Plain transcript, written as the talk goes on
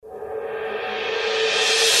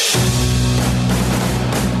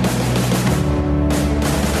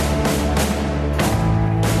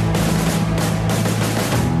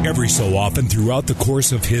so often throughout the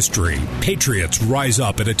course of history, patriots rise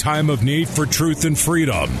up at a time of need for truth and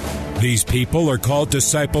freedom. These people are called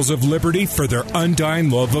disciples of liberty for their undying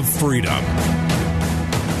love of freedom.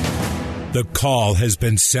 The call has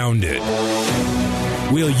been sounded.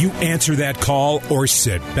 Will you answer that call or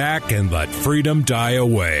sit back and let freedom die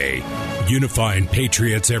away? Unifying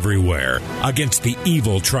patriots everywhere against the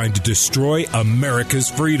evil trying to destroy America's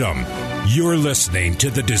freedom. You're listening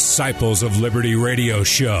to the Disciples of Liberty radio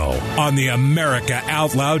show on the America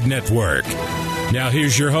Out Loud Network. Now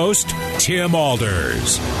here's your host, Tim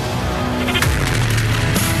Alders.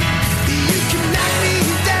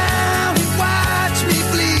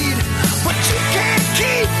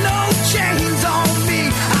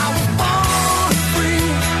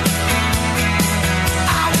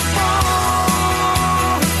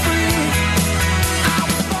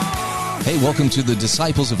 Welcome to the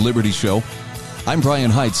Disciples of Liberty show. I'm Brian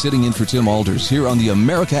Haidt, sitting in for Tim Alders here on the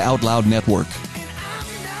America Out Loud Network.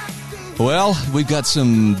 Well, we've got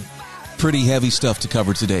some pretty heavy stuff to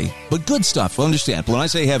cover today, but good stuff. Understand, when I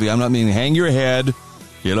say heavy, I'm not meaning hang your head,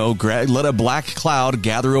 let a black cloud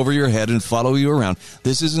gather over your head and follow you around.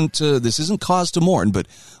 This isn't cause to mourn, but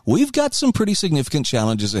we've got some pretty significant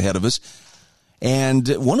challenges ahead of us. And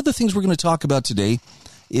one of the things we're going to talk about today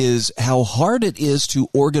is how hard it is to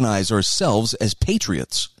organize ourselves as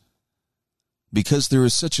patriots, because there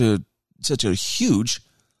is such a huge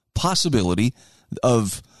possibility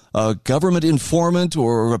of a government informant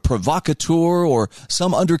or a provocateur or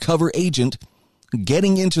some undercover agent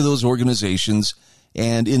getting into those organizations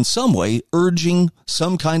and in some way urging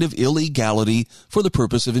some kind of illegality for the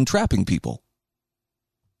purpose of entrapping people.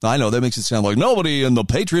 I know that makes it sound like nobody in the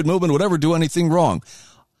patriot movement would ever do anything wrong.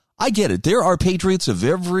 I get it. There are patriots of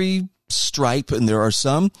every stripe, and there are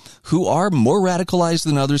some who are more radicalized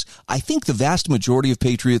than others. I think the vast majority of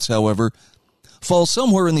patriots, however, fall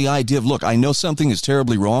somewhere in the idea of, look, I know something is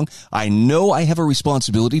terribly wrong. I know I have a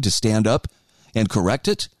responsibility to stand up and correct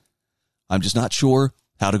it. I'm just not sure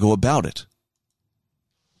how to go about it.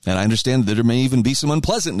 And I understand that there may even be some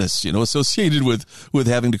unpleasantness, associated with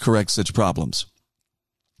having to correct such problems.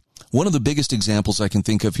 One of the biggest examples I can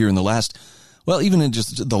think of here in even in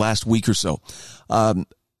just the last week or so.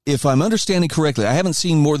 If I'm understanding correctly, I haven't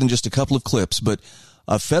seen more than just a couple of clips, but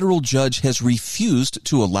a federal judge has refused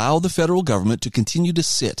to allow the federal government to continue to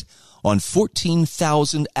sit on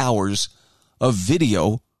 14,000 hours of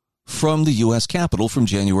video from the U.S. Capitol from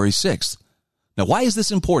January 6th. Now, why is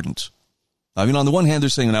this important? I mean, on the one hand, they're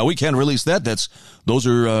saying, now we can't release that.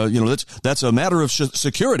 That's a matter of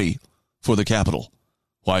security for the Capitol.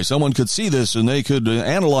 Why, someone could see this and they could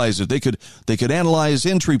analyze it. They could analyze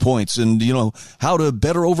entry points and, how to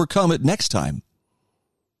better overcome it next time.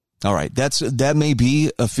 All right, that may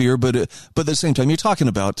be a fear, but at the same time, you're talking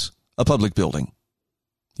about a public building.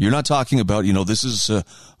 You're not talking about, this is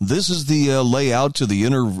the layout to the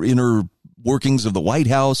inner workings of the White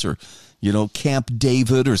House or, Camp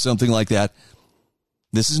David or something like that.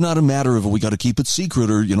 This is not a matter of we got to keep it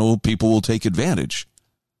secret or, people will take advantage.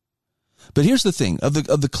 But here's the thing, of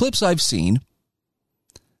the clips I've seen,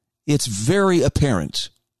 it's very apparent.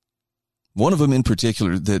 One of them in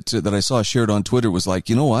particular that I saw shared on Twitter was like,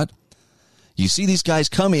 you know what? You see these guys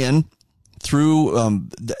come in through,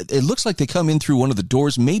 it looks like they come in through one of the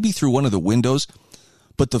doors, maybe through one of the windows,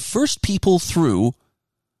 but the first people through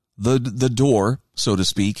the door, so to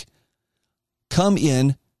speak, come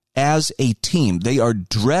in as a team. They are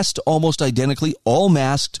dressed almost identically, all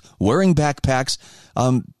masked, wearing backpacks,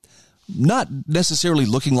 not necessarily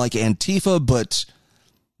looking like Antifa, but,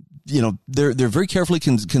 they're very carefully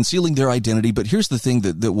concealing their identity. But here's the thing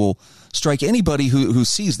that will strike anybody who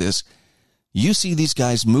sees this. You see these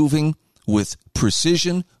guys moving with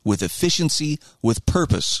precision, with efficiency, with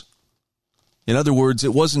purpose. In other words,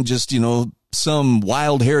 it wasn't just, some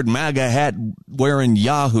wild-haired MAGA hat-wearing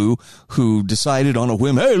Yahoo who decided on a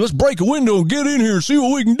whim, hey, let's break a window and get in here and see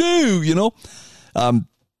what we can do,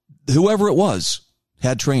 Whoever it was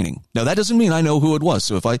had training. Now, that doesn't mean I know who it was.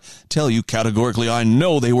 So if I tell you categorically I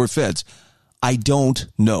know they were feds, I don't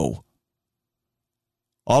know.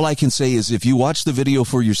 All I can say is if you watch the video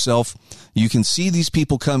for yourself, you can see these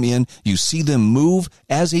people come in, you see them move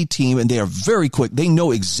as a team, and they are very quick. They know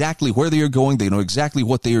exactly where they are going. They know exactly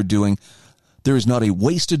what they are doing. There is not a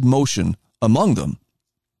wasted motion among them.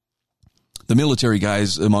 The military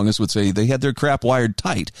guys among us would say they had their crap wired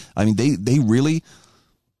tight. I mean, they really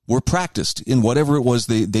were practiced in whatever it was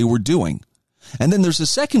they were doing. And then there's a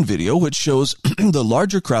second video which shows the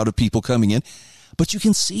larger crowd of people coming in, but you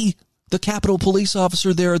can see the Capitol Police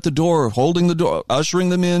officer there at the door, holding the door, ushering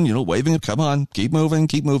them in, waving, come on, keep moving.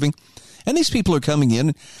 And these people are coming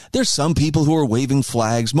in. There's some people who are waving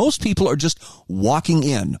flags. Most people are just walking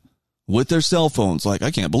in with their cell phones like,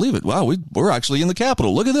 I can't believe it. Wow, we're actually in the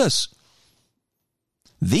Capitol. Look at this.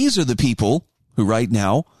 These are the people who right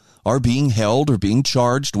now are being held or being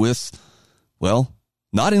charged with, well,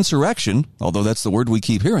 not insurrection, although that's the word we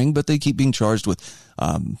keep hearing, but they keep being charged with,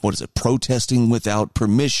 protesting without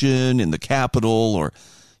permission in the Capitol or,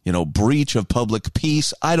 breach of public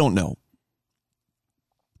peace. I don't know.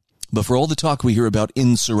 But for all the talk we hear about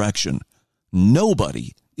insurrection,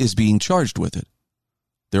 nobody is being charged with it.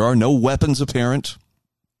 There are no weapons apparent,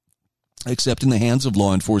 except in the hands of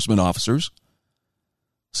law enforcement officers.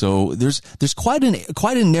 So there's quite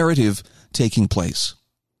a narrative taking place.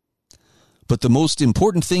 But the most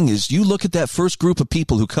important thing is you look at that first group of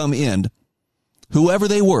people who come in, whoever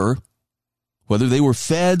they were, whether they were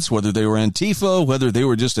feds, whether they were Antifa, whether they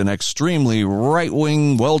were just an extremely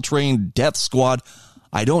right-wing, well-trained death squad,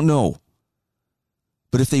 I don't know.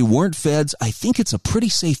 But if they weren't feds, I think it's a pretty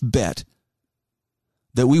safe bet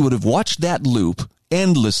that we would have watched that loop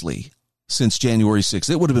endlessly since January 6th.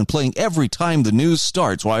 It would have been playing every time the news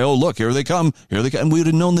starts. Why, oh, look, here they come, here they come. And we would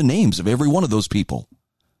have known the names of every one of those people.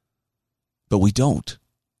 But we don't.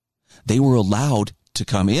 They were allowed to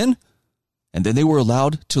come in, and then they were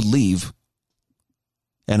allowed to leave.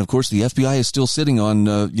 And, of course, the FBI is still sitting on,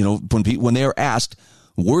 when they are asked,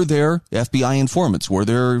 were there FBI informants? Were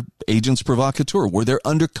there agents provocateur? Were there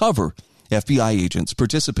undercover FBI agents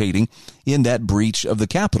participating in that breach of the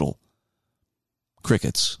Capitol?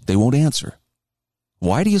 Crickets. They won't answer.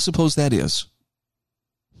 Why do you suppose that is?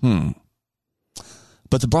 But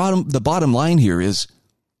the bottom line here is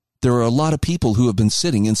there are a lot of people who have been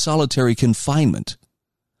sitting in solitary confinement,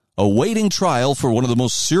 awaiting trial for one of the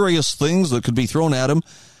most serious things that could be thrown at them.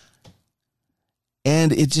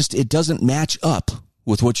 And it doesn't match up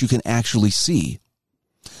with what you can actually see.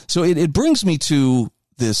 So it brings me to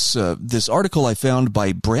this article I found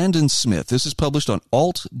by Brandon Smith. This is published on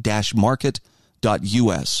alt-market.us.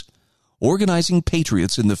 Organizing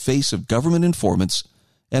Patriots in the Face of Government Informants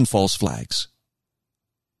and False Flags.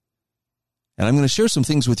 And I'm going to share some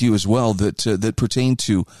things with you as well that pertain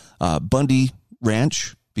to Bundy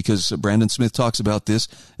Ranch, because Brandon Smith talks about this,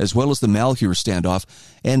 as well as the Malheur standoff.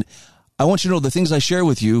 And I want you to know the things I share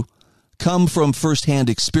with you come from firsthand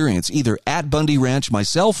experience, either at Bundy Ranch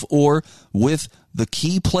myself or with the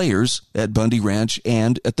key players at Bundy Ranch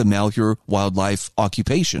and at the Malheur Wildlife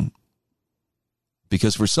Occupation.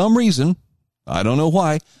 Because for some reason, I don't know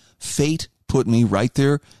why, fate put me right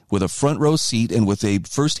there with a front row seat and with a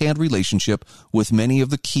firsthand relationship with many of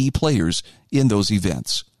the key players in those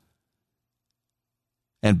events.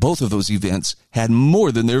 And both of those events had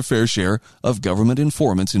more than their fair share of government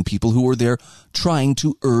informants and people who were there trying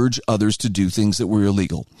to urge others to do things that were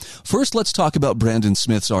illegal. First, let's talk about Brandon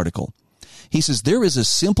Smith's article. He says, there is a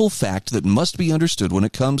simple fact that must be understood when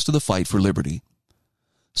it comes to the fight for liberty.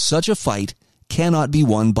 Such a fight cannot be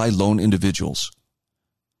won by lone individuals.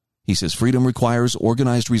 He says freedom requires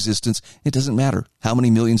organized resistance. It doesn't matter how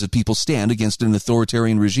many millions of people stand against an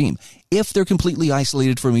authoritarian regime. If they're completely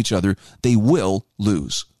isolated from each other, they will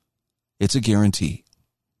lose. It's a guarantee.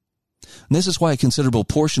 And this is why a considerable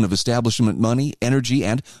portion of establishment money, energy,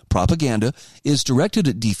 and propaganda is directed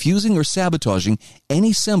at defusing or sabotaging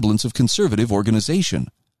any semblance of conservative organization.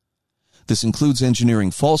 This includes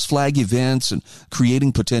engineering false flag events and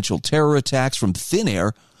creating potential terror attacks from thin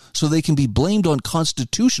air so they can be blamed on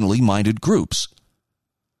constitutionally minded groups.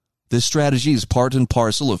 This strategy is part and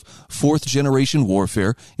parcel of fourth-generation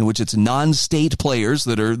warfare, in which it's non-state players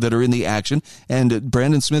that are in the action. And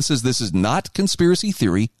Brandon Smith says this is not conspiracy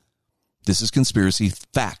theory. This is conspiracy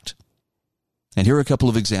fact. And here are a couple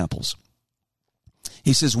of examples.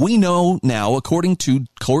 He says, we know now, according to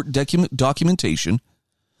court documentation,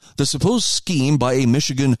 the supposed scheme by a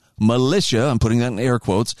Michigan militia, I'm putting that in air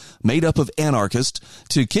quotes, made up of anarchists,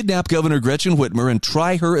 to kidnap Governor Gretchen Whitmer and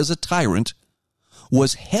try her as a tyrant,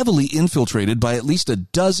 was heavily infiltrated by at least a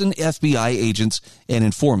dozen FBI agents and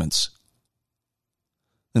informants.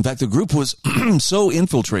 In fact, the group was so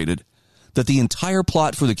infiltrated that the entire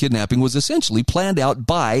plot for the kidnapping was essentially planned out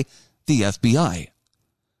by the FBI.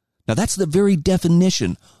 Now, that's the very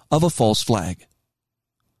definition of a false flag.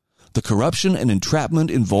 The corruption and entrapment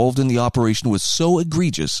involved in the operation was so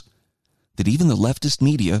egregious that even the leftist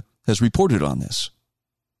media has reported on this.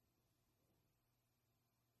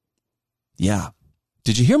 Yeah.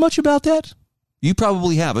 Did you hear much about that? You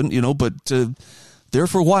probably haven't, but there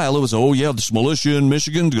for a while it was, this militia in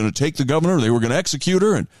Michigan going to take the governor. They were going to execute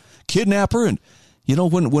her and kidnap her. And,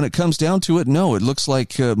 when it comes down to it, no, it looks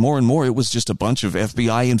like more and more it was just a bunch of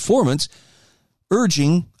FBI informants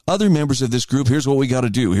urging other members of this group, here's what we got to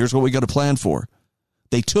do. Here's what we got to plan for.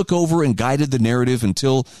 They took over and guided the narrative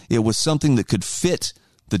until it was something that could fit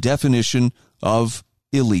the definition of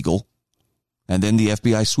illegal. And then the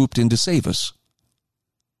FBI swooped in to save us.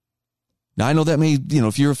 Now, I know that may,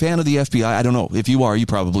 if you're a fan of the FBI, I don't know. If you are, you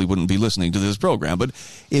probably wouldn't be listening to this program. But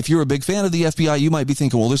if you're a big fan of the FBI, you might be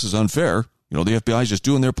thinking, well, this is unfair. The FBI is just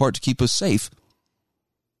doing their part to keep us safe.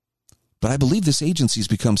 But I believe this agency's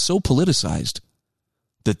become so politicized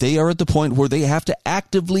that they are at the point where they have to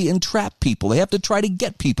actively entrap people. They have to try to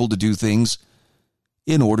get people to do things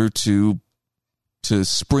in order to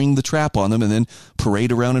spring the trap on them and then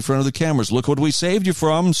parade around in front of the cameras. Look what we saved you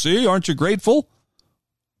from. See, aren't you grateful?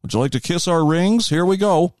 Would you like to kiss our rings? Here we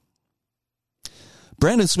go.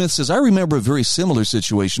 Brandon Smith says, I remember a very similar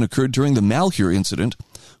situation occurred during the Malheur incident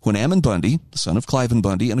when Ammon Bundy, the son of Cliven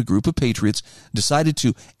Bundy, and a group of patriots decided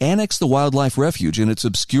to annex the wildlife refuge and its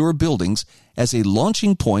obscure buildings as a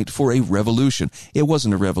launching point for a revolution. It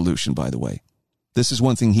wasn't a revolution, by the way. This is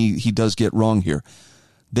one thing he does get wrong here.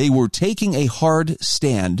 They were taking a hard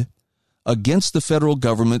stand against the federal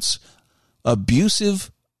government's abusive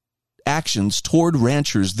actions toward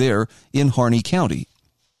ranchers there in Harney County.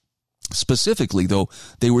 Specifically, though,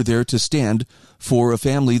 they were there to stand for a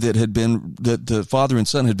family that the father and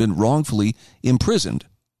son had been wrongfully imprisoned.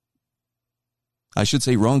 I should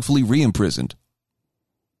say wrongfully re-imprisoned.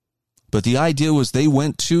 But the idea was they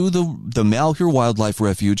went to the Malheur Wildlife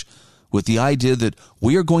Refuge with the idea that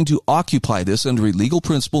we are going to occupy this under a legal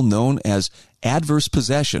principle known as adverse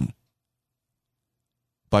possession,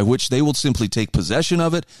 by which they will simply take possession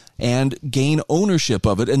of it and gain ownership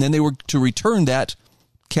of it, and then they were to return that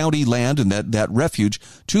county land and that refuge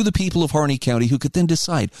to the people of Harney County, who could then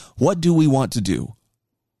decide, what do we want to do?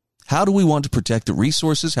 How do we want to protect the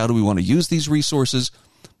resources? How do we want to use these resources,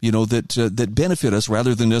 that benefit us,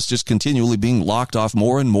 rather than us just continually being locked off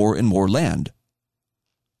more and more and more land?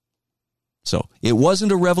 So it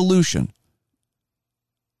wasn't a revolution.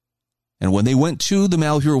 And when they went to the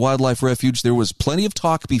Malheur Wildlife Refuge, there was plenty of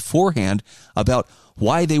talk beforehand about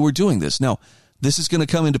why they were doing this. Now, this is going to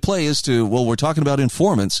come into play as to, well, we're talking about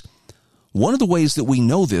informants. One of the ways that we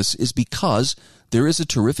know this is because there is a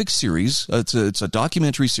terrific series. It's a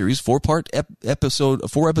documentary series, four-episode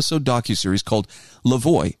docuseries called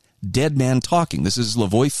Lavoy, Dead Man Talking. This is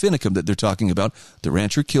Lavoy Finicum that they're talking about, the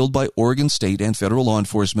rancher killed by Oregon State and federal law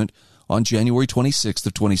enforcement on January 26th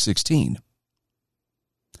of 2016.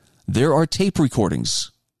 There are tape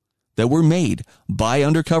recordings that were made by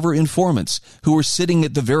undercover informants who were sitting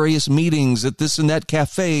at the various meetings at this and that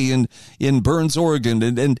cafe in Burns, Oregon.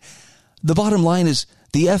 And the bottom line is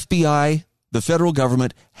the FBI, the federal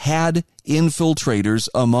government, had infiltrators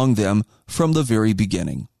among them from the very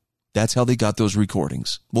beginning. That's how they got those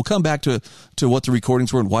recordings. We'll come back to what the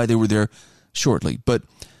recordings were and why they were there shortly. But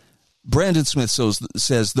Brandon Smith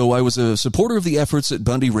says, though I was a supporter of the efforts at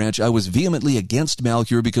Bundy Ranch, I was vehemently against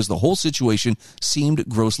Malheur because the whole situation seemed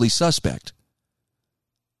grossly suspect.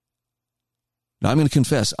 Now, I'm going to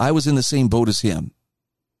confess, I was in the same boat as him.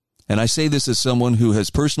 And I say this as someone who has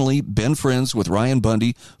personally been friends with Ryan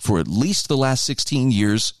Bundy for at least the last 16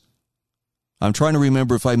 years. I'm trying to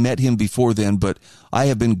remember if I met him before then, but I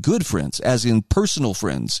have been good friends, as in personal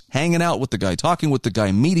friends, hanging out with the guy, talking with the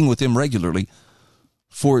guy, meeting with him regularly,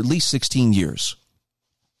 for at least 16 years.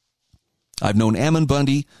 I've known Ammon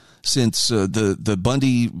Bundy since the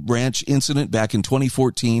Bundy Ranch incident back in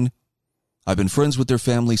 2014. I've been friends with their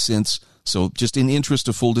family since, so just in interest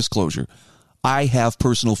of full disclosure, I have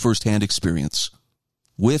personal firsthand experience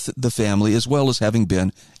with the family, as well as having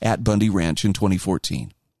been at Bundy Ranch in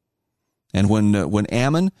 2014. And when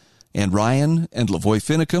Ammon and Ryan and Lavoy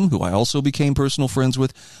Finicum, who I also became personal friends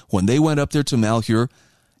with, when they went up there to Malheur,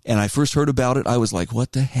 and I first heard about it, I was like,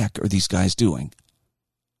 what the heck are these guys doing?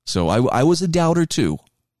 So I was a doubter too.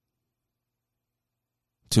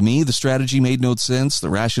 To me, the strategy made no sense. The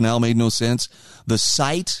rationale made no sense. The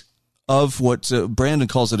site of what Brandon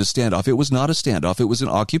calls it a standoff, it was not a standoff. It was an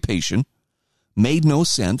occupation. Made no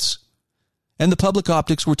sense. And the public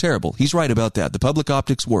optics were terrible. He's right about that. The public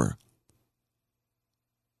optics were.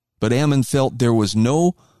 But Ammon felt there was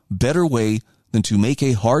no better way than to make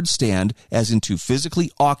a hard stand, as in to physically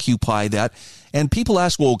occupy that. And people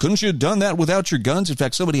ask, well, couldn't you have done that without your guns? In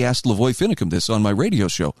fact, somebody asked Lavoy Finicum this on my radio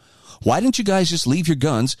show. Why didn't you guys just leave your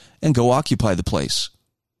guns and go occupy the place?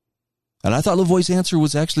 And I thought Lavoy's answer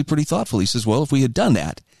was actually pretty thoughtful. He says, well, if we had done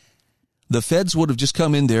that, the feds would have just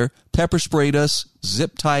come in there, pepper sprayed us,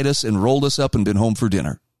 zip-tied us, and rolled us up and been home for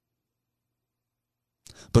dinner.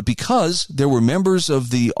 But because there were members of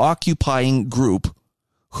the occupying group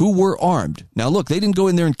who were armed. Now, look, they didn't go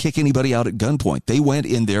in there and kick anybody out at gunpoint. They went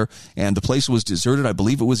in there, and the place was deserted. I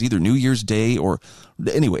believe it was either New Year's Day or...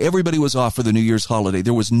 Anyway, everybody was off for the New Year's holiday.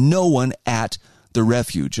 There was no one at the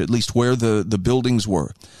refuge, at least where the buildings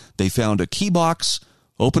were. They found a key box,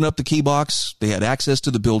 opened up the key box. They had access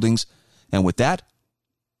to the buildings. And with that,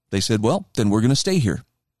 they said, well, then we're going to stay here.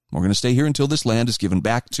 We're going to stay here until this land is given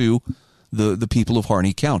back to the people of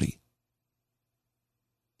Harney County.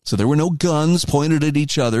 So there were no guns pointed at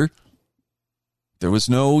each other. There was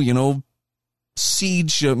no,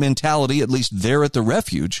 siege mentality, at least there at the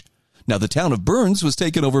refuge. Now, the town of Burns was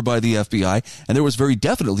taken over by the FBI, and there was very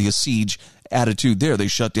definitely a siege attitude there. They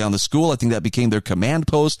shut down the school. I think that became their command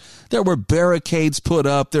post. There were barricades put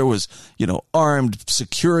up. There was, armed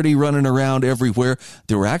security running around everywhere.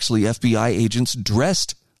 There were actually FBI agents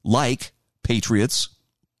dressed like patriots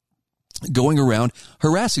going around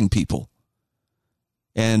harassing people.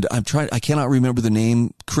 And I cannot remember the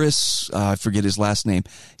name. Chris, I forget his last name.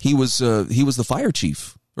 He was the fire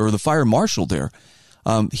chief or the fire marshal there.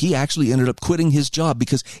 He actually ended up quitting his job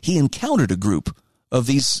because he encountered a group of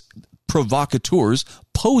these provocateurs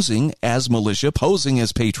posing as militia, posing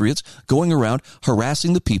as patriots, going around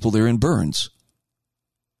harassing the people there in Burns.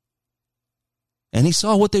 And he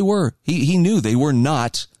saw what they were. He knew they were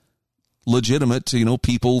not legitimate,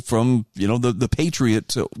 people from, the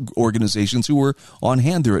patriot organizations who were on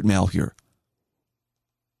hand there at Malheur.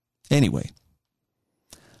 Anyway,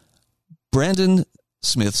 Brandon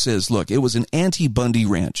Smith says, look, it was an anti-Bundy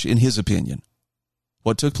ranch, in his opinion.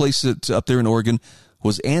 What took place up there in Oregon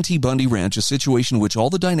was anti-Bundy ranch, a situation in which all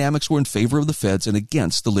the dynamics were in favor of the feds and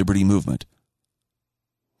against the liberty movement.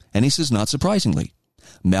 And he says, not surprisingly,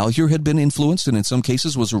 Malheur had been influenced and in some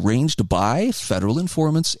cases was arranged by federal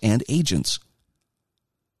informants and agents.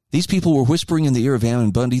 These people were whispering in the ear of Ammon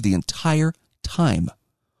Bundy the entire time,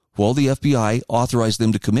 while the FBI authorized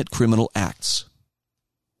them to commit criminal acts.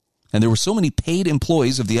 And there were so many paid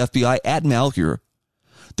employees of the FBI at Malheur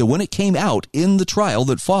that when it came out in the trial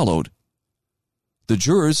that followed, the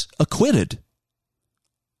jurors acquitted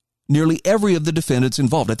nearly every of the defendants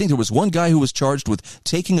involved. I think there was one guy who was charged with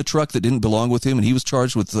taking a truck that didn't belong with him, and he was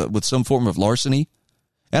charged with some form of larceny.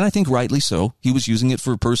 And I think rightly so. He was using it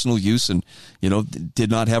for personal use and, did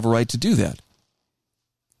not have a right to do that.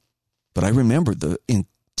 But I remember the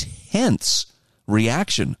intense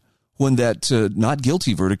reaction when that not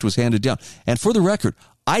guilty verdict was handed down. And for the record,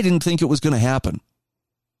 I didn't think it was going to happen.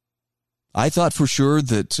 I thought for sure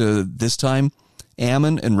that this time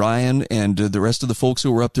Ammon and Ryan and the rest of the folks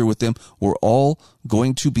who were up there with them were all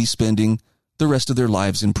going to be spending the rest of their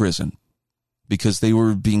lives in prison because they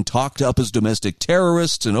were being talked up as domestic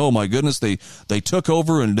terrorists. And, oh, my goodness, they took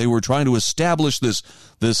over and they were trying to establish this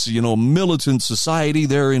militant society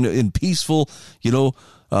there in peaceful,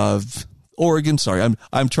 Oregon. Sorry,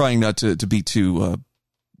 I'm trying not to be too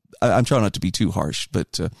I'm trying not to be too harsh,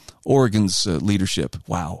 but Oregon's leadership,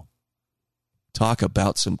 wow. Talk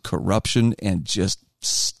about some corruption and just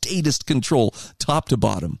statist control, top to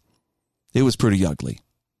bottom. It was pretty ugly.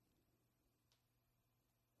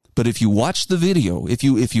 But if you watch the video, if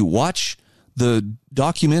you watch the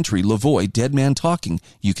documentary, Lavoie, Dead Man Talking,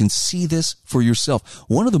 you can see this for yourself.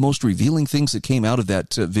 One of the most revealing things that came out of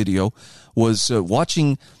that video was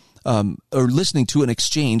watching or listening to an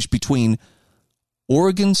exchange between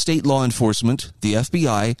Oregon state law enforcement, the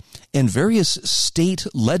FBI, and various state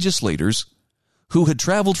legislators who had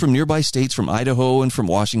traveled from nearby states, from Idaho and from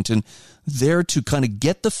Washington, there to kind of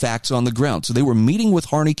get the facts on the ground. So they were meeting with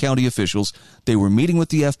Harney County officials, they were meeting with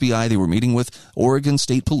the FBI, they were meeting with Oregon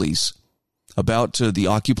State Police about the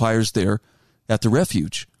occupiers there at the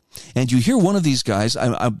refuge. And you hear one of these guys,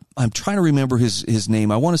 I'm trying to remember his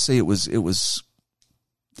name. I want to say it was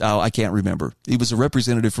I can't remember. He was a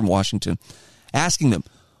representative from Washington, asking them,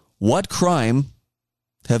 what crime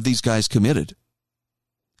have these guys committed?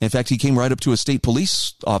 In fact, he came right up to a state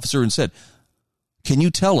police officer and said, can you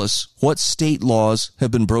tell us what state laws have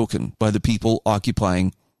been broken by the people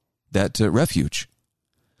occupying that refuge?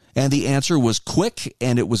 And the answer was quick,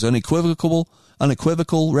 and it was unequivocal.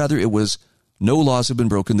 It was, no laws have been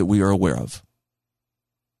broken that we are aware of.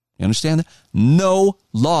 You understand that? No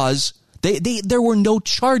laws. There were no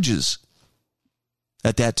charges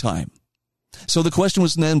at that time. So the question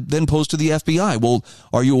was then posed to the FBI, well,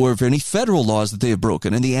 are you aware of any federal laws that they have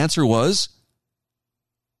broken? And the answer was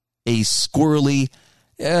a squirrely,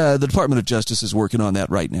 the Department of Justice is working on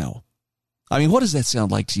that right now. I mean, what does that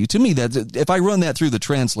sound like to you? To me, that if I run that through the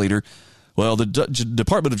translator, well, the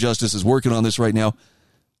Department of Justice is working on this right now.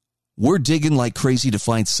 We're digging like crazy to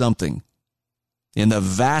find something in the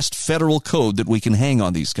vast federal code that we can hang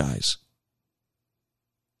on these guys.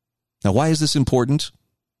 Now, why is this important?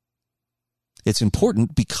 It's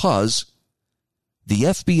important because the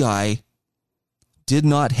FBI did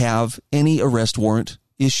not have any arrest warrant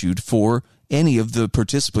issued for any of the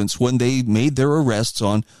participants when they made their arrests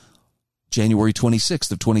on January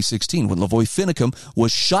 26th of 2016, when Lavoy Finicum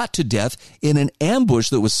was shot to death in an ambush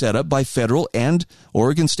that was set up by federal and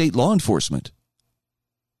Oregon state law enforcement.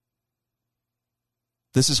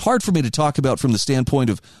 This is hard for me to talk about from the standpoint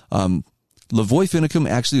of Lavoy Finicum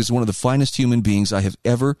actually is one of the finest human beings I have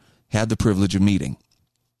ever had the privilege of meeting.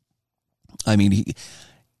 I mean,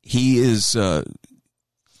 he was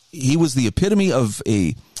the epitome of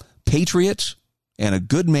a patriot and a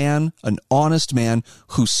good man, an honest man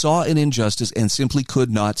who saw an injustice and simply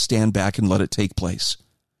could not stand back and let it take place.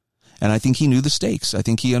 And I think he knew the stakes. I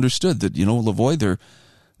think he understood that, Lavoy,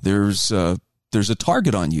 there's a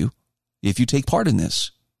target on you if you take part in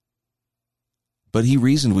this. But he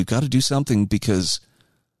reasoned we've got to do something because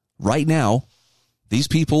right now, these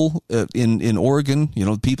people in Oregon,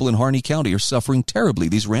 people in Harney County are suffering terribly.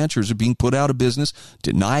 These ranchers are being put out of business,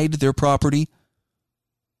 denied their property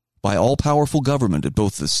by all-powerful government at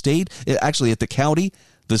both the state, actually at the county,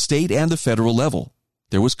 the state, and the federal level.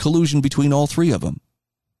 There was collusion between all three of them.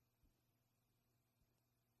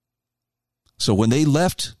 So when they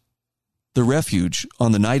left the refuge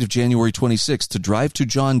on the night of January 26th to drive to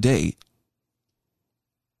John Day,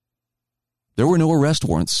 there were no arrest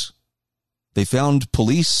warrants. They found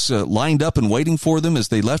police lined up and waiting for them as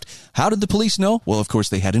they left. How did the police know? Well, of course,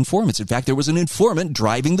 they had informants. In fact, there was an informant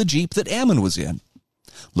driving the Jeep that Ammon was in.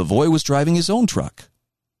 Lavoy was driving his own truck.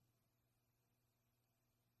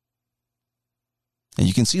 And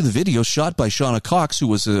you can see the video shot by Shauna Cox, who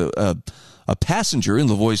was a passenger in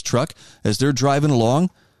Lavoy's truck. As they're driving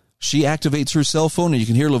along, she activates her cell phone, and you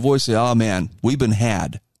can hear Lavoy say, "Oh, man, we've been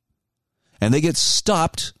had." And they get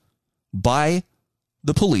stopped by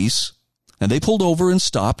the police, and they pulled over and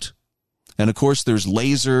stopped. And, of course, there's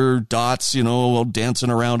laser dots,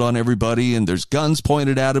 dancing around on everybody, and there's guns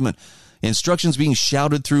pointed at them, and instructions being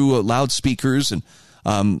shouted through loudspeakers. And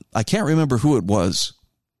I can't remember who it was.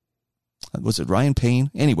 Was it Ryan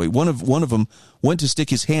Payne? Anyway, one of them went to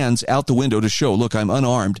stick his hands out the window to show, look, I'm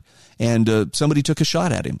unarmed. And somebody took a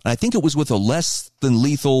shot at him. I think it was with a less than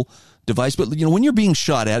lethal device. But, when you're being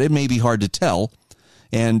shot at, it may be hard to tell.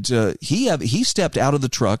 And he stepped out of the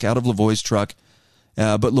truck, out of Lavoy's truck.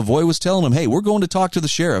 But Lavoy was telling him, hey, we're going to talk to the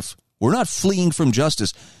sheriff. We're not fleeing from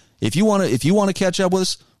justice. If you want to catch up with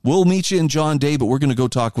us, we'll meet you in John Day, but we're going to go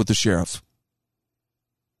talk with the sheriff.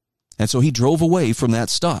 And so he drove away from that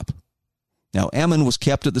stop. Now, Ammon was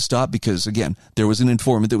kept at the stop because, again, there was an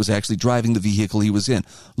informant that was actually driving the vehicle he was in.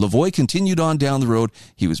 Lavoy continued on down the road.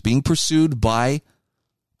 He was being pursued by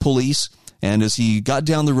police. And as he got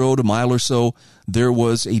down the road a mile or so, there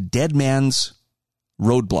was a dead man's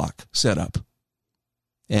roadblock set up.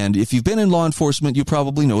 And if you've been in law enforcement, you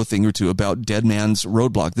probably know a thing or two about dead man's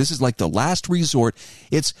roadblock. This is like the last resort.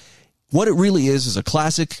 What it really is a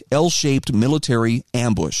classic L-shaped military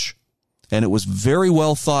ambush. And it was very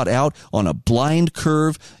well thought out on a blind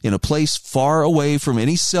curve in a place far away from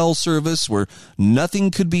any cell service where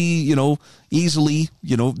nothing could be, easily,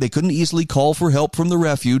 they couldn't easily call for help from the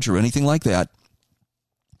refuge or anything like that.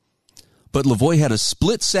 But Lavoy had a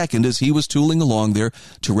split second as he was tooling along there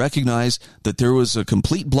to recognize that there was a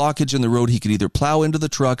complete blockage in the road. He could either plow into the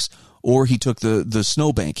trucks or he took the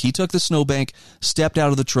snowbank. He took the snowbank, stepped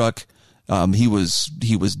out of the truck. He was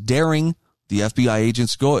daring the FBI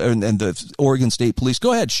agents and the Oregon State Police,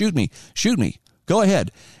 go ahead, shoot me, go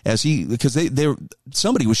ahead. Because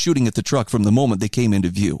somebody was shooting at the truck from the moment they came into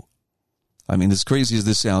view. I mean, as crazy as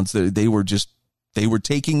this sounds, they were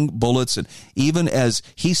taking bullets, and even as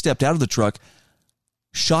he stepped out of the truck,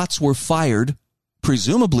 shots were fired,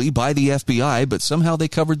 presumably by the FBI, but somehow they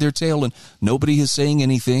covered their tail, and nobody is saying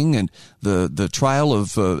anything. And the trial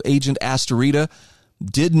of Agent Astorita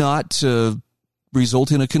did not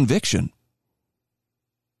result in a conviction.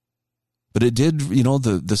 But it did,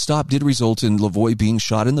 the stop did result in Lavoy being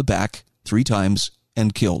shot in the back 3 times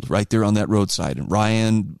and killed right there on that roadside. And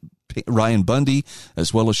Ryan Bundy,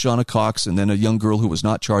 as well as Shauna Cox, and then a young girl who was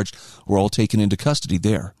not charged, were all taken into custody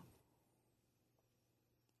there.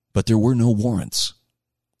 But there were no warrants.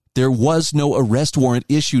 There was no arrest warrant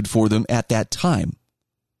issued for them at that time.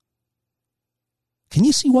 Can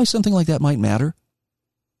you see why something like that might matter?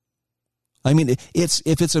 I mean,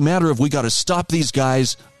 if it's a matter of we got to stop these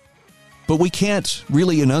guys, but we can't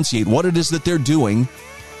really enunciate what it is that they're doing,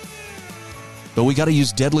 but we got to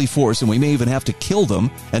use deadly force, and we may even have to kill them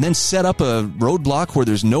and then set up a roadblock where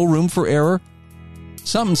there's no room for error.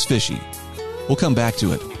 Something's fishy. We'll come back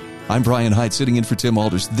to it. I'm Brian Hyde, sitting in for Tim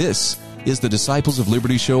Alders. This is the Disciples of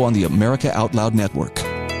Liberty show on the America Out Loud Network.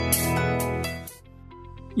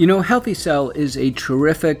 You know, Healthy Cell is a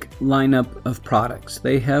terrific lineup of products.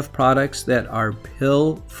 They have products that are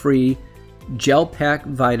pill-free, gel-packed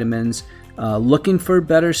vitamins. Looking for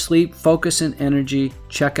better sleep, focus, and energy?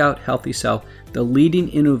 Check out Healthy Cell, the leading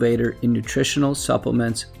innovator in nutritional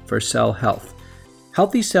supplements for cell health.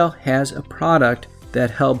 Healthy Cell has a product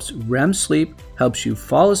that helps REM sleep, helps you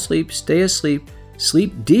fall asleep, stay asleep,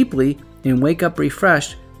 sleep deeply, and wake up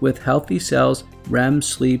refreshed with Healthy Cell's REM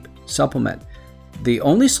sleep supplement. The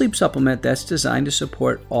only sleep supplement that's designed to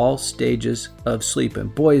support all stages of sleep.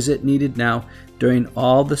 And boy, is it needed now during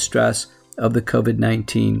all the stress of the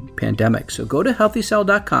COVID-19 pandemic. So go to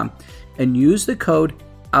healthycell.com and use the code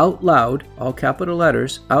OUTLOUD, all capital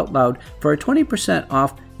letters, OUTLOUD, for a 20%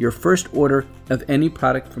 off your first order of any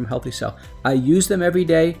product from Healthy Cell. I use them every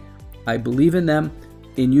day. I believe in them,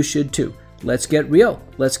 and you should too. Let's get real.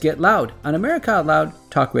 Let's get loud on America Out Loud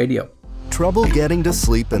Talk Radio. Trouble getting to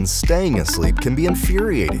sleep and staying asleep can be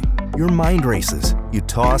infuriating. Your mind races. You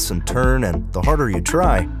toss and turn, and the harder you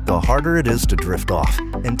try, the harder it is to drift off.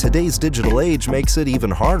 And today's digital age makes it even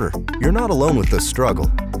harder. You're not alone with this struggle.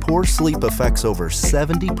 Poor sleep affects over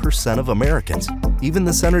 70% of Americans. Even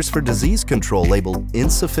the Centers for Disease Control labeled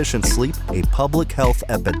insufficient sleep a public health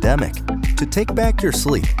epidemic. To take back your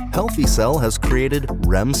sleep, Healthy Cell has created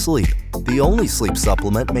REM Sleep, the only sleep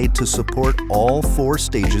supplement made to support all 4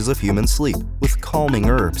 stages of human sleep, with calming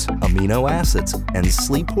herbs, amino acids, and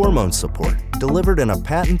sleep hormone support, delivered in a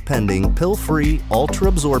patent-pending, pill-free,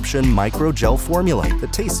 ultra-absorption microgel formula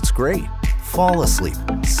that tastes great. Fall asleep,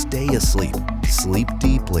 stay asleep, sleep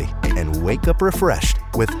deeply, and wake up refreshed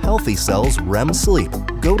with Healthy Cell's REM Sleep.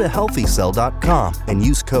 Go to healthycell.com and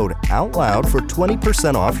use code OUTLOUD for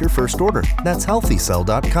 20% off your first order. That's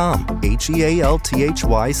healthycell.com,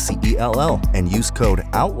 HEALTHYCELL, and use code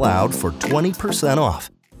OUTLOUD for 20%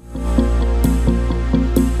 off.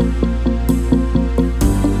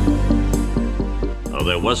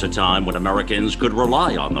 There was a time when Americans could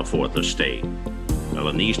rely on the Fourth Estate. Well,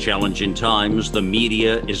 in these challenging times, the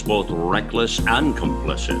media is both reckless and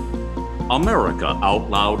complicit.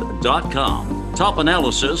 AmericaOutloud.com. Top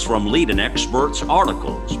analysis from leading experts,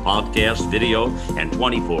 articles, podcast, video, and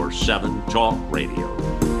 24/7 talk radio.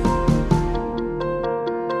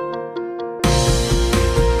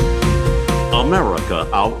 America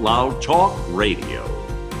Out Loud Talk Radio.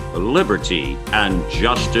 Liberty and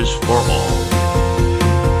justice for all.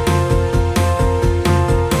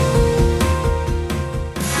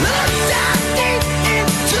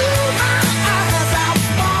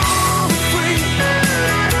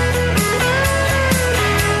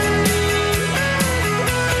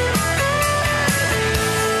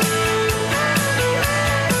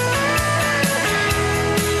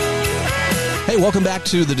 Hey, welcome back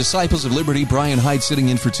to the Disciples of Liberty. Brian Hyde sitting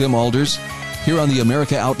in for Tim Alders here on the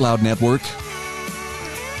America Out Loud Network.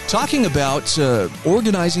 Talking about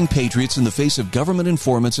organizing patriots in the face of government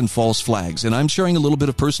informants and false flags. And I'm sharing a little bit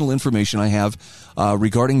of personal information I have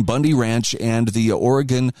regarding Bundy Ranch and the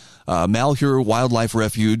Oregon Malheur Wildlife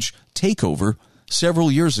Refuge takeover several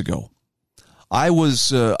years ago. I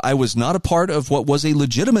was not a part of what was a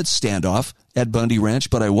legitimate standoff at Bundy Ranch,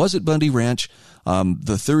 but I was at Bundy Ranch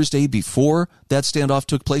the Thursday before that standoff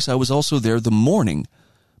took place. I was also there the morning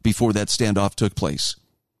before that standoff took place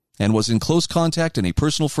and was in close contact and a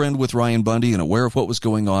personal friend with Ryan Bundy and aware of what was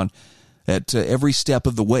going on at every step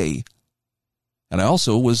of the way. And I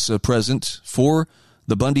also was present for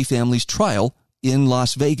the Bundy family's trial in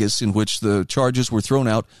Las Vegas, in which the charges were thrown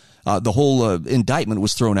out. The whole indictment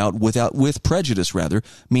was thrown out with prejudice, rather,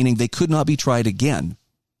 meaning they could not be tried again.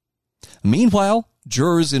 Meanwhile,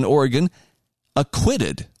 jurors in Oregon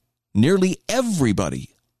acquitted nearly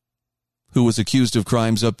everybody who was accused of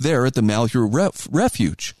crimes up there at the Malheur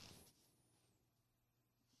Refuge.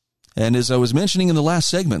 And as I was mentioning in the last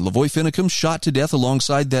segment, Lavoy Finicum shot to death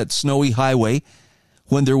alongside that snowy highway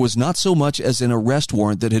when there was not so much as an arrest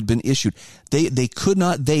warrant that had been issued. They could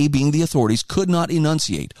not, they being the authorities, could not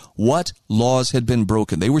enunciate what laws had been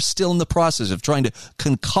broken. They were still in the process of trying to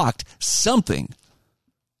concoct something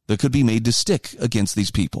that could be made to stick against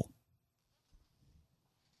these people.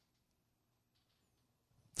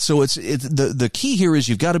 So the key here is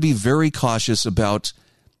you've got to be very cautious about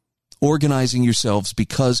organizing yourselves,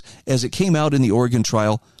 because as it came out in the Oregon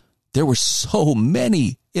trial, there were so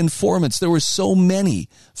many informants. There were so many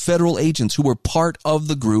federal agents who were part of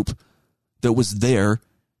the group that was there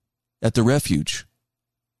at the refuge.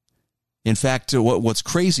 In fact, what's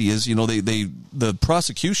crazy is, the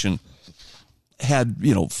prosecution had,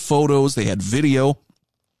 photos, they had video.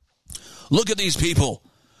 Look at these people.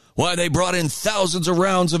 Why, they brought in thousands of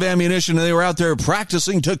rounds of ammunition and they were out there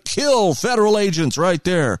practicing to kill federal agents right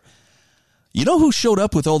there. You know who showed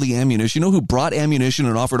up with all the ammunition? You know who brought ammunition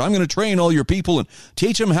and offered, I'm going to train all your people and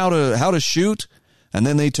teach them how to shoot? And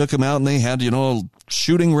then they took them out and they had, a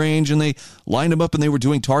shooting range and they lined them up and they were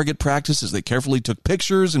doing target practices. They carefully took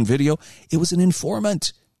pictures and video. It was an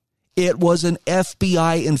informant. It was an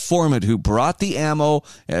FBI informant who brought the ammo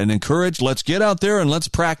and encouraged, let's get out there and let's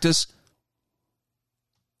practice,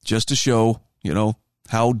 just to show,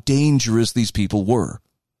 how dangerous these people were.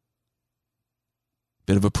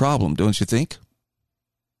 Bit of a problem, don't you think?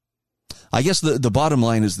 I guess the bottom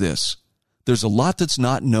line is this. There's a lot that's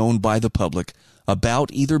not known by the public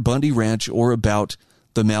about either Bundy Ranch or about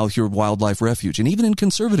the Malheur Wildlife Refuge. And even in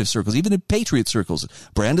conservative circles, even in patriot circles,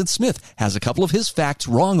 Brandon Smith has a couple of his facts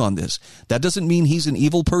wrong on this. That doesn't mean he's an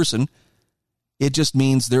evil person. It just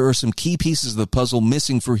means there are some key pieces of the puzzle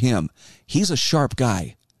missing for him. He's a sharp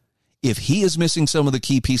guy. If he is missing some of the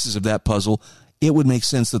key pieces of that puzzle, it would make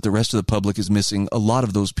sense that the rest of the public is missing a lot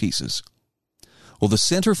of those pieces. Well, the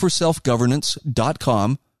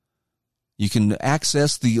centerforselfgovernance.com, you can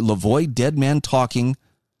access the Lavoie Dead Man Talking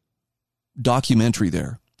documentary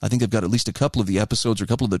there. I think they've got at least a couple of the episodes or a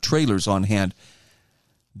couple of the trailers on hand.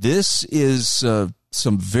 This is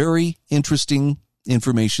some very interesting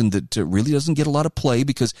information that really doesn't get a lot of play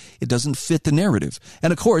because it doesn't fit the narrative.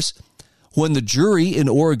 And of course, when the jury in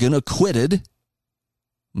Oregon acquitted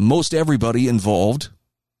most everybody involved,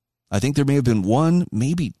 I think there may have been one,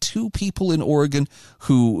 maybe two people in Oregon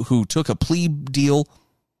who took a plea deal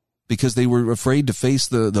because they were afraid to face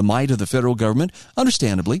the might of the federal government.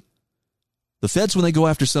 Understandably, the feds, when they go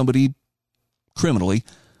after somebody criminally,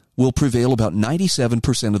 will prevail about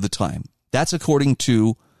 97% of the time. That's according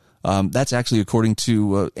to that's actually according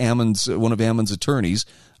to one of Ammon's attorneys,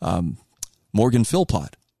 Morgan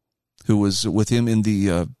Philpott, who was with him in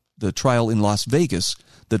the trial in Las Vegas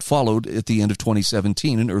that followed at the end of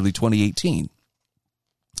 2017 and early 2018.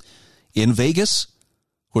 In Vegas,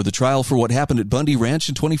 where the trial for what happened at Bundy Ranch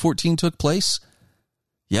in 2014 took place,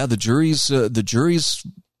 the juries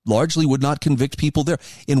largely would not convict people there.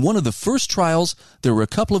 In one of the first trials, there were a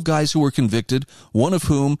couple of guys who were convicted, one of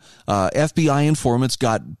whom FBI informants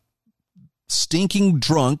got stinking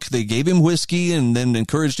drunk. They gave him whiskey and then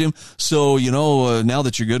encouraged him. So, now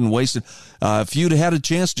that you're good and wasted, if you'd had a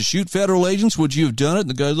chance to shoot federal agents, would you have done it? And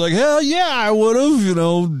the guy's like, hell yeah, I would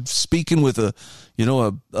have, speaking with a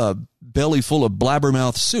belly full of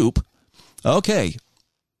blabbermouth soup. Okay.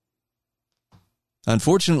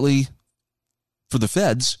 Unfortunately for the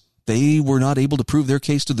feds, they were not able to prove their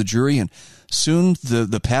case to the jury, and soon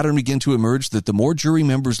the pattern began to emerge that the more jury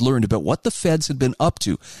members learned about what the feds had been up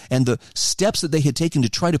to and the steps that they had taken to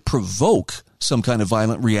try to provoke some kind of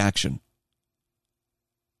violent reaction,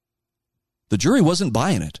 the jury wasn't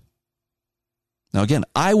buying it. Now, again,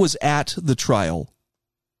 I was at the trial.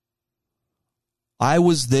 I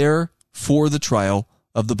was there for the trial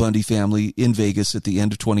of the Bundy family in Vegas at the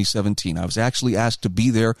end of 2017. I was actually asked to be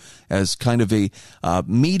there as kind of a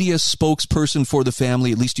media spokesperson for the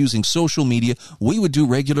family, at least using social media. We would do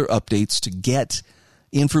regular updates to get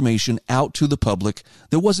information out to the public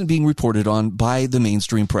that wasn't being reported on by the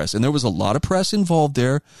mainstream press. And there was a lot of press involved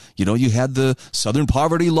there. You had the Southern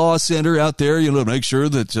Poverty Law Center out there, to make sure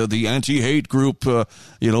that the anti-hate group,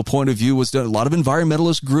 point of view was done. A lot of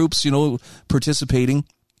environmentalist groups, participating.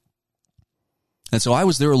 And so I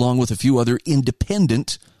was there along with a few other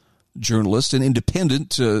independent journalists and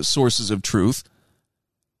independent sources of truth.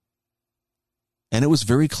 And it was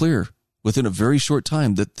very clear within a very short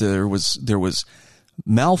time that there was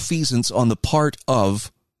malfeasance on the part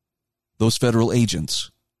of those federal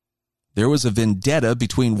agents. There was a vendetta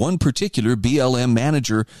between one particular BLM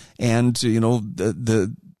manager and,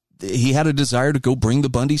 he had a desire to go bring the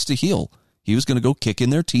Bundys to heel. He was going to go kick in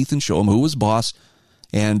their teeth and show them who was boss,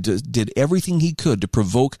 and did everything he could to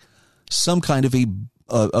provoke some kind of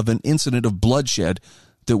an incident of bloodshed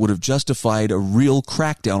that would have justified a real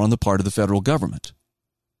crackdown on the part of the federal government.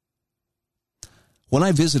 When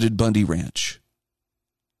I visited Bundy Ranch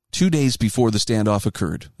 2 days before the standoff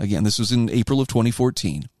occurred, again, this was in April of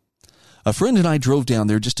 2014, a friend and I drove down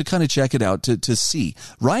there just to kind of check it out, to see.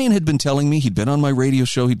 Ryan had been telling me, he'd been on my radio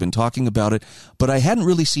show, he'd been talking about it, but I hadn't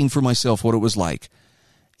really seen for myself what it was like.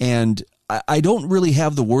 And I don't really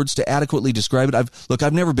have the words to adequately describe it.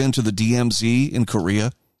 I've never been to the DMZ in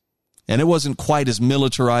Korea, and it wasn't quite as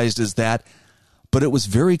militarized as that, but it was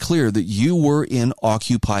very clear that you were in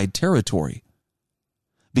occupied territory.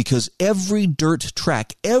 Because every dirt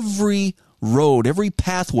track, every road, every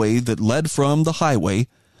pathway that led from the highway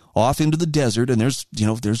off into the desert, and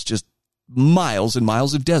there's just miles and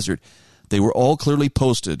miles of desert, they were all clearly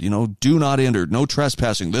posted, do not enter, no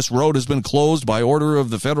trespassing. This road has been closed by order of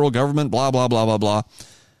the federal government, blah, blah, blah, blah, blah.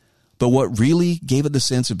 But what really gave it the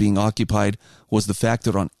sense of being occupied was the fact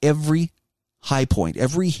that on every high point,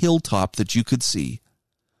 every hilltop that you could see,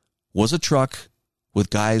 was a truck with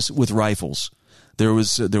guys with rifles. There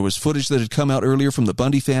was footage that had come out earlier from the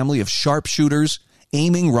Bundy family of sharpshooters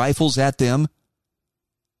aiming rifles at them.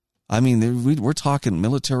 I mean, we're talking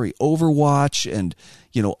military overwatch and,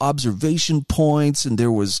 observation points, and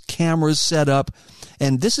there was cameras set up.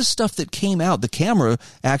 And this is stuff that came out. The camera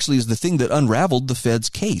actually is the thing that unraveled the Fed's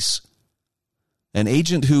case. An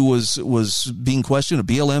agent who was being questioned, a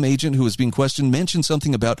BLM agent who was being questioned, mentioned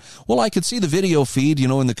something about, well, I could see the video feed,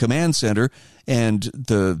 in the command center, and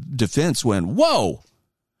the defense went, whoa!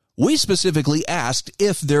 We specifically asked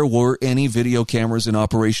if there were any video cameras in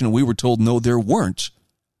operation, and we were told no, there weren't.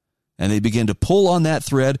 And they began to pull on that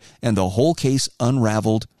thread, and the whole case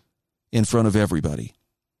unraveled in front of everybody.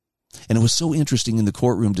 And it was so interesting in the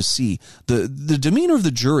courtroom to see the demeanor of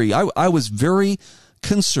the jury. I was very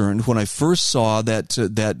concerned when I first saw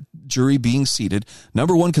that jury being seated.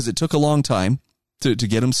 Number one, because it took a long time to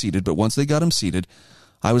get them seated, but once they got them seated,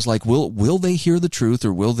 I was like, will they hear the truth,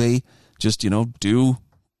 or will they just, do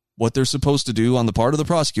what they're supposed to do on the part of the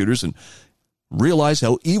prosecutors and realize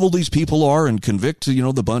how evil these people are and convict, the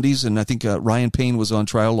Bundys? And I think Ryan Payne was on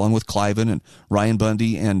trial along with Cliven and Ryan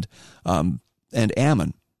Bundy and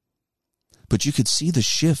Ammon. But you could see the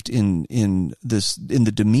shift in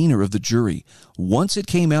the demeanor of the jury once it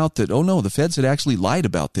came out that, oh no, the feds had actually lied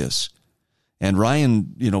about this. And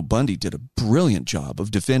Ryan, Bundy did a brilliant job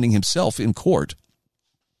of defending himself in court,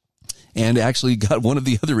 and actually got one of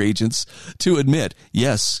the other agents to admit,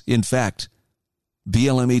 yes, in fact,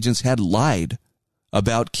 BLM agents had lied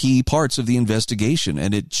about key parts of the investigation,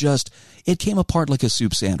 and it came apart like a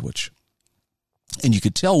soup sandwich. And you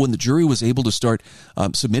could tell when the jury was able to start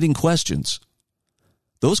submitting questions.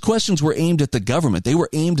 Those questions were aimed at the government. They were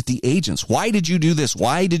aimed at the agents. Why did you do this?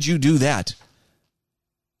 Why did you do that?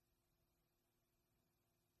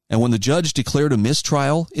 And when the judge declared a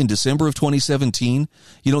mistrial in December of 2017,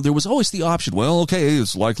 there was always the option, well, okay,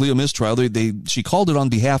 it's likely a mistrial. She called it on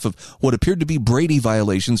behalf of what appeared to be Brady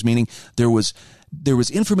violations, meaning there was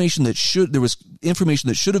information that should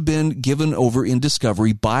have been given over in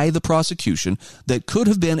discovery by the prosecution that could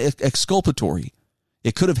have been exculpatory.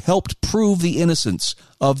 It could have helped prove the innocence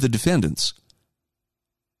of the defendants.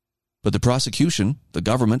 But the prosecution, the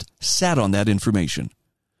government, sat on that information.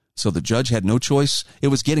 So the judge had no choice. It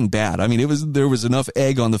was getting bad. I mean, there was enough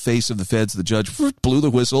egg on the face of the feds. The judge blew the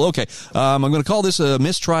whistle. Okay, I'm going to call this a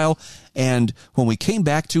mistrial. And when we came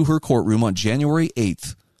back to her courtroom on January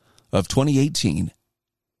 8th of 2018,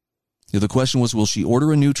 the question was, will she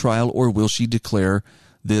order a new trial, or will she declare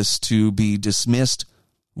this to be dismissed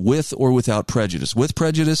with or without prejudice? With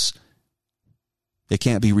prejudice, it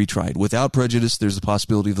can't be retried. Without prejudice, there's a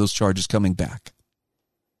possibility of those charges coming back.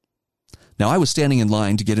 Now, I was standing in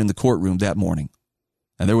line to get in the courtroom that morning,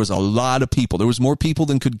 and there was a lot of people. There was more people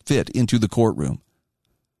than could fit into the courtroom.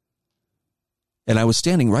 And I was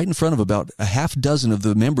standing right in front of about a half dozen of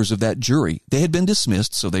the members of that jury. They had been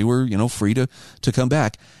dismissed, so they were, free to come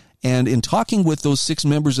back. And in talking with those 6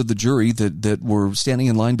 members of the jury that were standing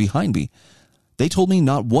in line behind me, they told me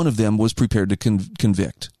not one of them was prepared to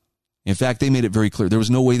convict. In fact, they made it very clear there was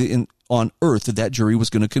no way on earth that jury was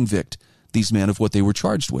going to convict these men of what they were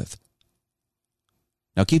charged with.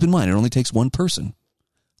 Now, keep in mind, it only takes one person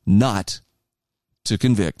not to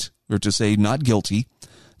convict, or to say not guilty,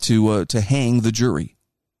 to hang the jury.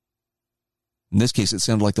 In this case, it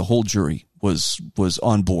sounded like the whole jury was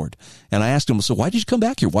on board. And I asked them, so why did you come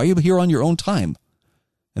back here? Why are you here on your own time?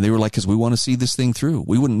 And they were like, because we want to see this thing through.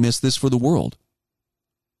 We wouldn't miss this for the world.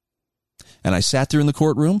 And I sat there in the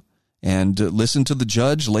courtroom and listened to the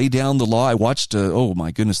judge lay down the law. I watched, oh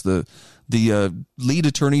my goodness, the lead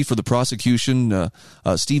attorney for the prosecution,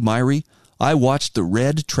 Steve Myrie. I watched the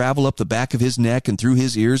red travel up the back of his neck and through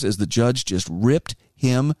his ears as the judge just ripped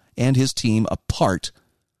him and his team apart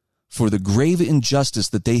for the grave injustice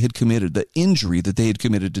that they had committed, the injury that they had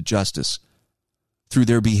committed to justice through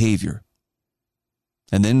their behavior.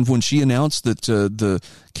 And then when she announced that the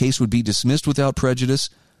case would be dismissed without prejudice,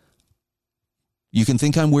 you can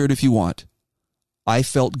think I'm weird if you want. I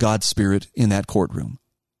felt God's Spirit in that courtroom.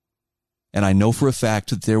 And I know for a fact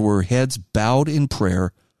that there were heads bowed in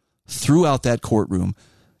prayer throughout that courtroom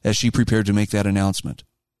as she prepared to make that announcement.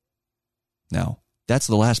 Now, that's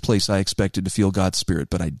the last place I expected to feel God's Spirit,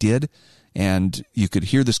 but I did. And you could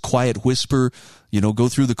hear this quiet whisper, go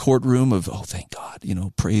through the courtroom of, oh, thank God,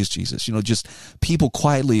 praise Jesus, just people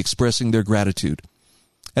quietly expressing their gratitude.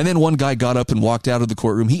 And then one guy got up and walked out of the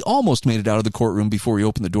courtroom. He almost made it out of the courtroom before he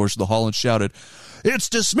opened the doors to the hall and shouted, "It's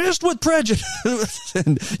dismissed with prejudice."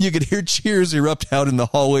 And you could hear cheers erupt out in the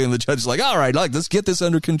hallway, and the judge is like, all right, let's get this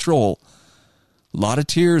under control. A lot of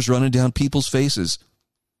tears running down people's faces.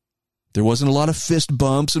 There wasn't a lot of fist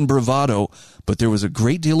bumps and bravado, but there was a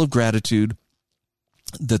great deal of gratitude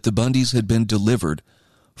that the Bundys had been delivered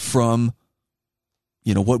from,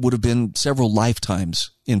 what would have been several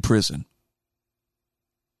lifetimes in prison.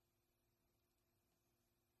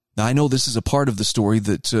 Now, I know this is a part of the story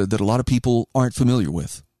that a lot of people aren't familiar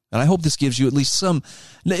with. And I hope this gives you at least some,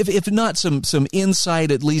 if not some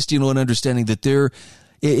insight, at least, an understanding that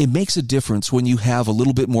it makes a difference when you have a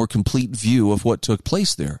little bit more complete view of what took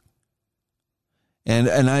place there.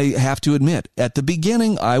 And I have to admit, at the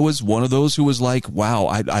beginning, I was one of those who was like, wow,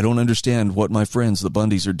 I don't understand what my friends, the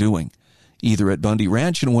Bundys, are doing. Either at Bundy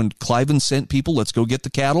Ranch, when Cliven sent people, let's go get the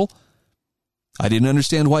cattle, I didn't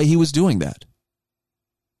understand why he was doing that.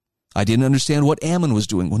 I didn't understand what Ammon was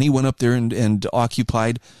doing when he went up there and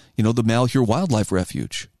occupied, the Malheur Wildlife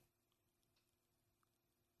Refuge.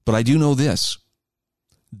 But I do know this.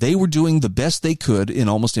 They were doing the best they could in an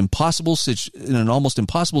almost impossible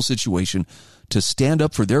situation to stand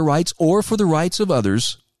up for their rights or for the rights of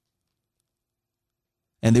others.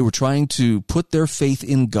 And they were trying to put their faith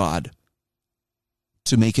in God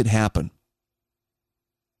to make it happen.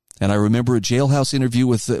 And I remember a jailhouse interview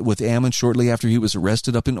with Ammon shortly after he was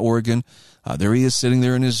arrested up in Oregon. There he is sitting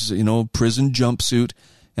there in his, prison jumpsuit.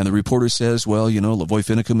 And the reporter says, well, Lavoy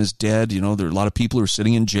Finicum is dead. There are a lot of people who are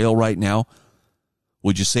sitting in jail right now.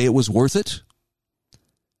 Would you say it was worth it?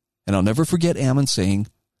 And I'll never forget Ammon saying,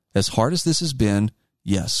 as hard as this has been,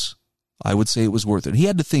 yes, I would say it was worth it. He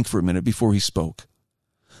had to think for a minute before he spoke.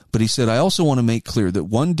 But he said, I also want to make clear that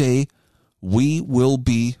one day we will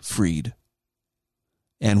be freed.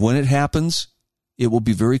 And when it happens, it will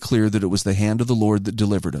be very clear that it was the hand of the Lord that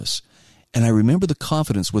delivered us. And I remember the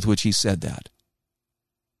confidence with which he said that.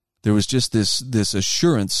 There was just this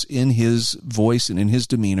assurance in his voice and in his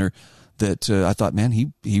demeanor that I thought, man,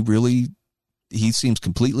 he seems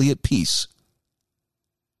completely at peace,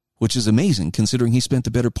 which is amazing considering he spent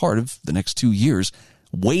the better part of the next 2 years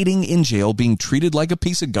waiting in jail, being treated like a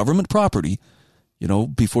piece of government property,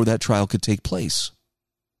 before that trial could take place.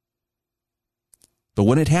 But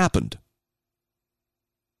when it happened,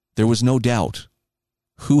 there was no doubt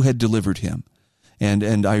who had delivered him.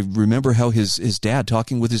 And I remember how his dad,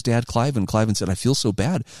 talking with his dad, Cliven said, I feel so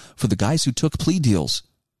bad for the guys who took plea deals.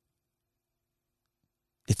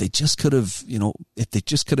 If they just could have,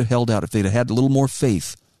 held out, if they'd had a little more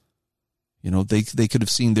faith, they could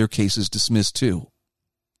have seen their cases dismissed too.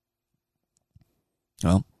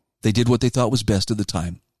 Well, they did what they thought was best at the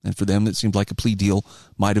time. And for them, it seemed like a plea deal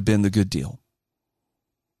might have been the good deal.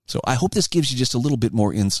 So I hope this gives you just a little bit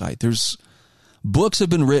more insight. There's books have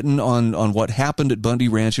been written on what happened at Bundy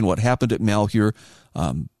Ranch and what happened at Malheur.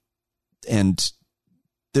 And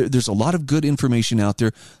there's a lot of good information out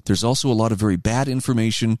there. There's also a lot of very bad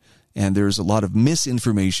information, and there's a lot of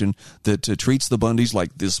misinformation that treats the Bundys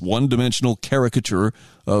like this one-dimensional caricature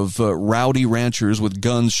of rowdy ranchers with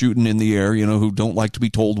guns shooting in the air, who don't like to be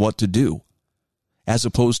told what to do, as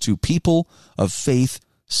opposed to people of faith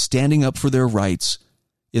standing up for their rights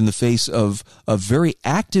in the face of a very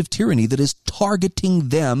active tyranny that is targeting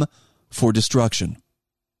them for destruction.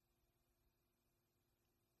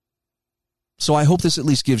 So I hope this at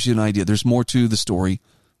least gives you an idea. There's more to the story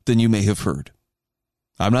than you may have heard.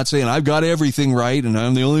 I'm not saying I've got everything right and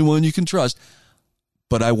I'm the only one you can trust,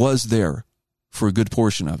 but I was there for a good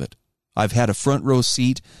portion of it. I've had a front row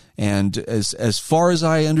seat, and as far as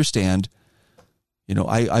I understand,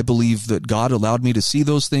 I believe that God allowed me to see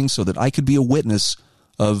those things so that I could be a witness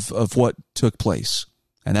of what took place.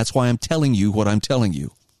 And that's why I'm telling you what I'm telling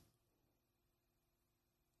you.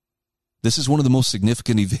 This is one of the most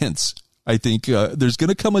significant events. I think there's going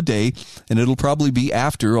to come a day, and it'll probably be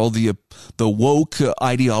after all the woke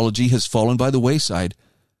ideology has fallen by the wayside.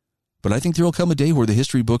 But I think there will come a day where the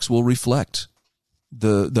history books will reflect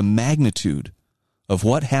the magnitude of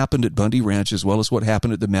what happened at Bundy Ranch as well as what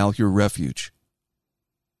happened at the Malheur Refuge.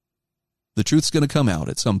 The truth's going to come out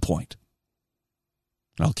at some point.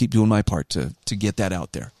 I'll keep doing my part to get that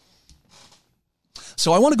out there.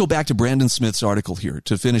 So I want to go back to Brandon Smith's article here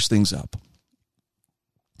to finish things up.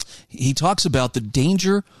 He talks about the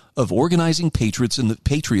danger of organizing patriots in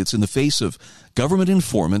the face of government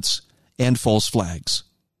informants and false flags.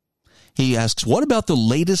 He asks, what about the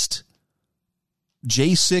latest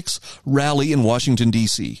J6 rally in Washington,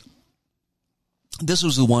 D.C.? This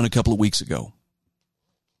was the one a couple of weeks ago.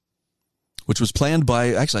 which was planned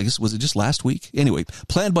by, actually, I guess, was it just last week? Anyway,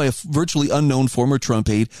 planned by a virtually unknown former Trump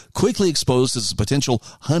aide, quickly exposed as a potential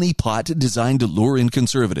honeypot designed to lure in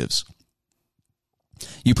conservatives.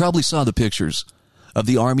 You probably saw the pictures of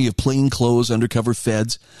the army of plainclothes undercover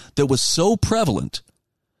feds that was so prevalent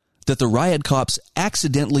that the riot cops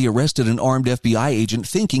accidentally arrested an armed FBI agent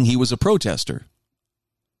thinking he was a protester.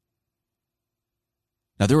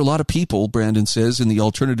 Now, there were a lot of people, Brandon says, in the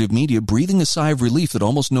alternative media breathing a sigh of relief that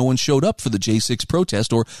almost no one showed up for the J6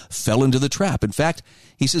 protest or fell into the trap. In fact,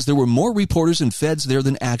 he says there were more reporters and feds there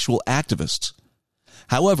than actual activists.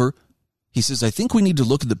 However, he says, I think we need to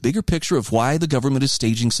look at the bigger picture of why the government is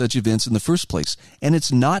staging such events in the first place. And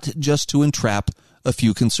it's not just to entrap a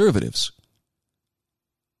few conservatives.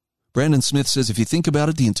 Brandon Smith says, if you think about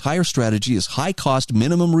it, the entire strategy is high cost,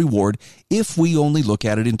 minimum reward if we only look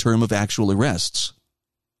at it in terms of actual arrests.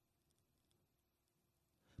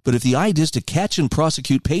 But if the idea is to catch and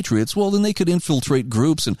prosecute patriots, well, then they could infiltrate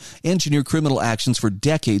groups and engineer criminal actions for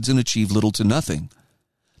decades and achieve little to nothing.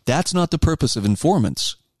 That's not the purpose of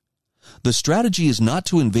informants. The strategy is not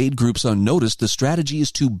to invade groups unnoticed. The strategy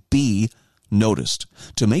is to be noticed,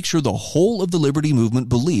 to make sure the whole of the liberty movement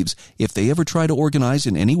believes if they ever try to organize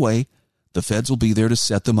in any way, the feds will be there to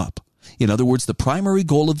set them up. In other words, the primary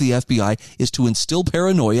goal of the FBI is to instill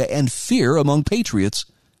paranoia and fear among patriots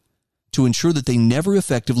to ensure that they never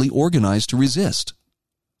effectively organize to resist.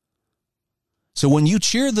 So when you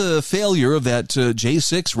cheer the failure of that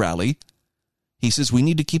J6 rally, he says we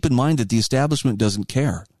need to keep in mind that the establishment doesn't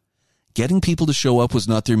care. Getting people to show up was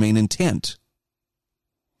not their main intent.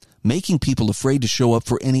 Making people afraid to show up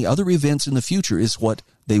for any other events in the future is what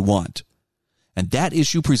they want. And that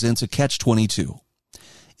issue presents a catch-22.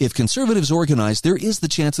 If conservatives organize, there is the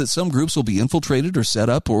chance that some groups will be infiltrated or set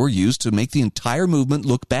up or used to make the entire movement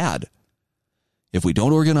look bad. If we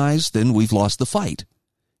don't organize, then we've lost the fight.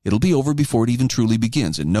 It'll be over before it even truly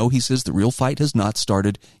begins. And no, he says, the real fight has not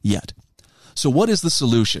started yet. So what is the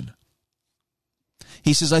solution?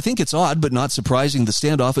 He says, I think it's odd but not surprising the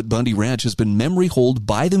standoff at Bundy Ranch has been memory-holed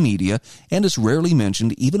by the media and is rarely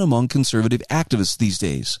mentioned even among conservative activists these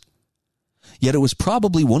days. Yet it was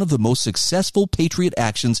probably one of the most successful patriot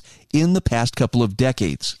actions in the past couple of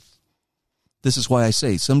decades. This is why I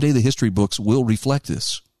say someday the history books will reflect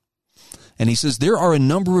this. And he says there are a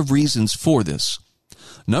number of reasons for this.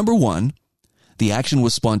 Number one, the action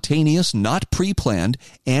was spontaneous, not pre-planned,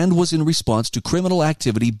 and was in response to criminal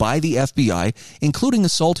activity by the FBI, including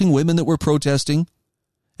assaulting women that were protesting.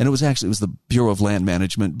 And it was the Bureau of Land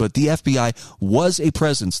Management, but the FBI was a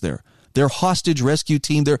presence there. Their hostage rescue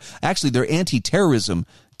team, their anti-terrorism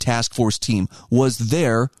task force team was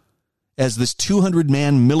there as this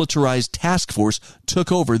 200-man militarized task force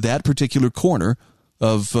took over that particular corner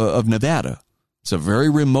of Nevada. It's a very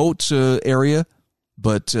remote area,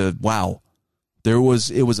 but wow. It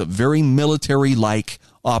was a very military-like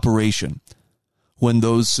operation. When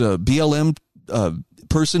those BLM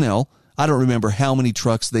personnel, I don't remember how many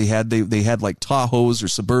trucks they had. They had like Tahoes or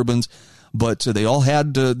Suburbans, but they all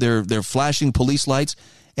had their flashing police lights,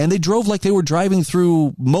 and they drove like they were driving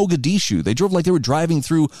through Mogadishu. They drove like they were driving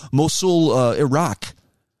through Mosul, Iraq.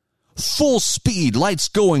 Full speed, lights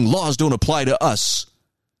going, laws don't apply to us.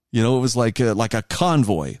 You know, it was like a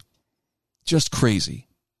convoy. Just crazy.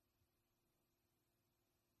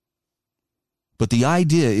 But the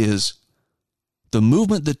idea is the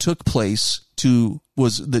movement that took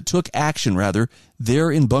action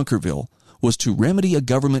there in Bunkerville was to remedy a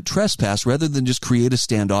government trespass rather than just create a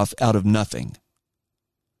standoff out of nothing.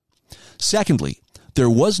 Secondly, there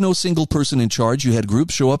was no single person in charge. You had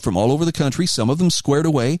groups show up from all over the country, some of them squared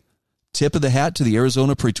away. Tip of the hat to the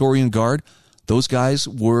Arizona Praetorian Guard. Those guys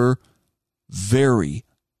were very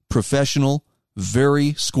professional,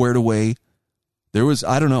 very squared away. There was,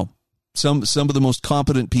 I don't know, some of the most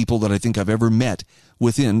competent people that I think I've ever met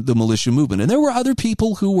within the militia movement. And there were other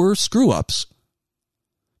people who were screw-ups.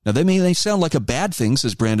 Now, they may sound like a bad thing,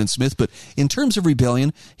 says Brandon Smith, but in terms of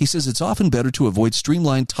rebellion, he says it's often better to avoid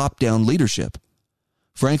streamlined top-down leadership.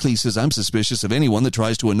 Frankly, he says, I'm suspicious of anyone that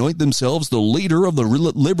tries to anoint themselves the leader of the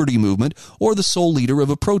liberty movement or the sole leader of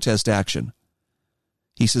a protest action.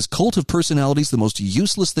 He says, cult of personality is the most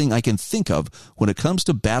useless thing I can think of when it comes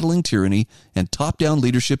to battling tyranny, and top-down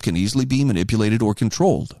leadership can easily be manipulated or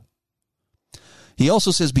controlled. He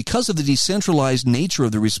also says because of the decentralized nature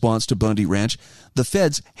of the response to Bundy Ranch, the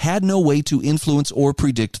feds had no way to influence or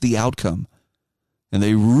predict the outcome. And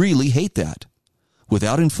they really hate that.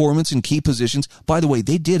 Without informants in key positions, by the way,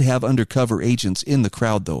 they did have undercover agents in the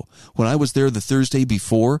crowd, though. When I was there the Thursday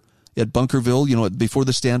before at Bunkerville, before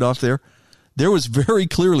the standoff there was very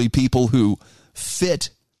clearly people who fit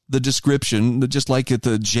the description, just like at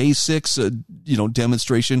the J6,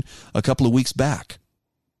 demonstration a couple of weeks back.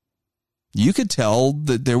 You could tell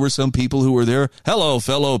that there were some people who were there. Hello,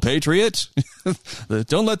 fellow patriot.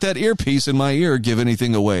 Don't let that earpiece in my ear give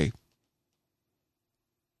anything away.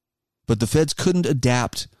 But the feds couldn't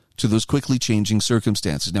adapt to those quickly changing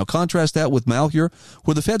circumstances. Now, contrast that with Malheur,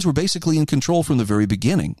 where the feds were basically in control from the very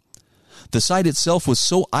beginning. The site itself was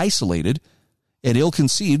so isolated and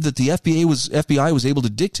ill-conceived that the FBI was able to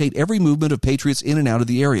dictate every movement of patriots in and out of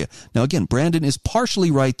the area. Now, again, Brandon is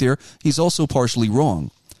partially right there. He's also partially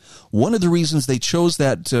wrong. One of the reasons they chose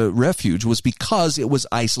that refuge was because it was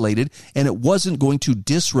isolated and it wasn't going to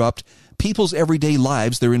disrupt people's everyday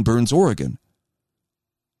lives there in Burns, Oregon.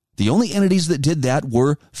 The only entities that did that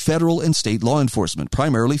were federal and state law enforcement,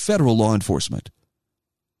 primarily federal law enforcement.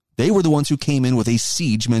 They were the ones who came in with a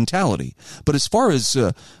siege mentality. But as far as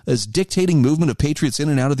dictating movement of patriots in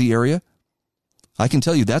and out of the area, I can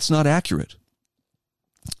tell you that's not accurate.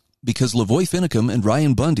 Because Lavoy Finicum and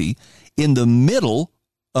Ryan Bundy, in the middle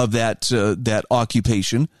of that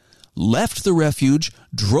occupation, left the refuge,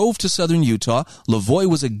 drove to southern Utah. Lavoy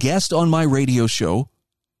was a guest on my radio show,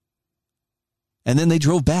 and then they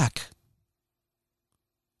drove back.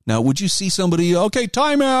 Now, would you see somebody, okay,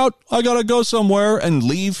 time out, I got to go somewhere, and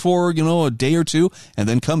leave for, a day or two, and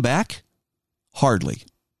then come back? Hardly.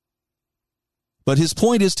 But his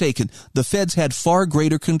point is taken. The feds had far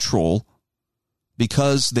greater control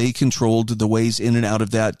because they controlled the ways in and out of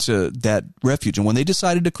that refuge. And when they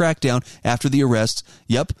decided to crack down after the arrests,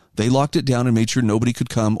 they locked it down and made sure nobody could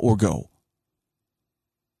come or go.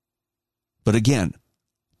 But again,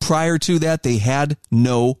 prior to that, they had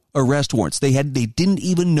no arrest warrants. They didn't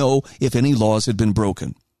even know if any laws had been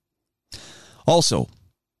broken. Also,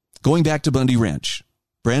 going back to Bundy Ranch,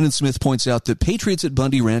 Brandon Smith points out that patriots at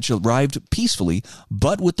Bundy Ranch arrived peacefully,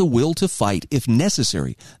 but with the will to fight if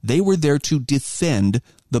necessary. They were there to defend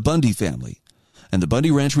the Bundy family. And the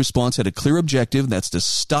Bundy Ranch response had a clear objective, and that's to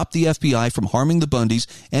stop the FBI from harming the Bundys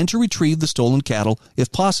and to retrieve the stolen cattle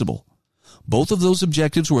if possible. Both of those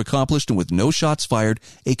objectives were accomplished, and with no shots fired,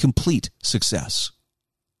 a complete success.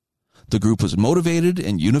 The group was motivated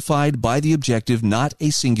and unified by the objective, not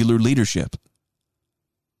a singular leadership.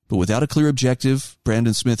 But without a clear objective,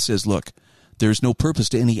 Brandon Smith says, look, there's no purpose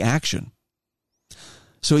to any action.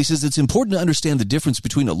 So he says it's important to understand the difference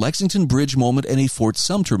between a Lexington Bridge moment and a Fort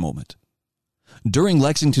Sumter moment. During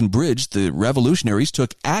Lexington Bridge, the revolutionaries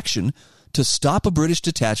took action to stop a British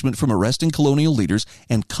detachment from arresting colonial leaders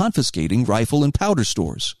and confiscating rifle and powder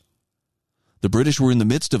stores. The British were in the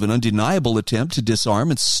midst of an undeniable attempt to disarm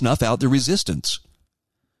and snuff out the resistance.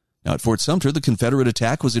 Now, at Fort Sumter, the Confederate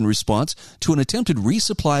attack was in response to an attempted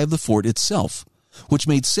resupply of the fort itself, which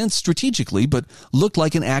made sense strategically but looked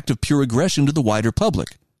like an act of pure aggression to the wider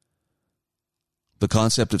public. The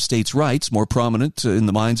concept of states' rights, more prominent in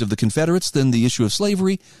the minds of the Confederates than the issue of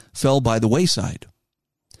slavery, fell by the wayside.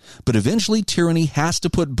 But eventually, tyranny has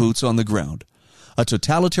to put boots on the ground. A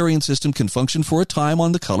totalitarian system can function for a time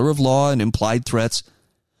on the color of law and implied threats,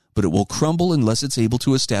 but it will crumble unless it's able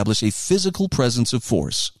to establish a physical presence of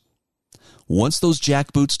force. Once those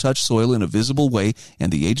jackboots touch soil in a visible way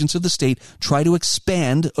and the agents of the state try to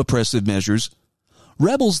expand oppressive measures,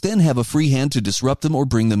 rebels then have a free hand to disrupt them or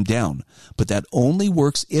bring them down. But that only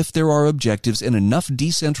works if there are objectives and enough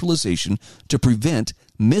decentralization to prevent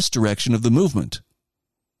misdirection of the movement.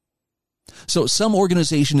 So some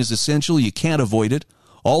organization is essential. You can't avoid it.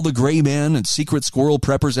 All the gray men and secret squirrel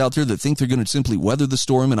preppers out there that think they're going to simply weather the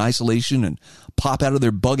storm in isolation and pop out of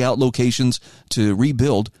their bug-out locations to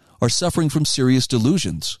rebuild are suffering from serious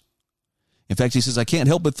delusions. In fact, he says, I can't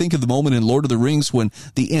help but think of the moment in Lord of the Rings when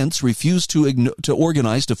the Ents refused to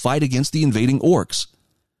organize to fight against the invading orcs.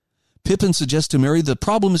 Pippin suggests to Merry the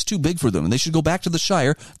problem is too big for them and they should go back to the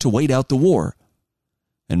Shire to wait out the war.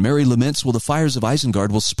 And Merry laments, well, the fires of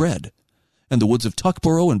Isengard will spread, and the woods of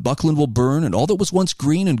Tuckborough and Buckland will burn, and all that was once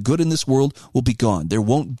green and good in this world will be gone. There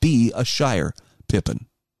won't be a Shire, Pippin.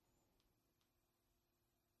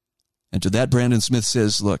 And to that, Brandon Smith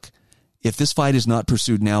says, look, if this fight is not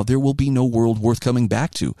pursued now, there will be no world worth coming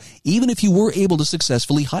back to, even if you were able to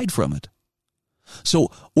successfully hide from it.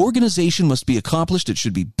 So organization must be accomplished. It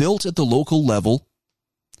should be built at the local level.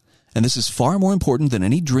 And this is far more important than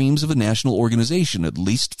any dreams of a national organization, at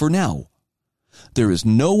least for now. There is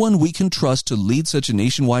no one we can trust to lead such a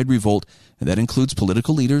nationwide revolt, and that includes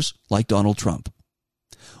political leaders like Donald Trump.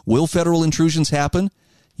 Will federal intrusions happen?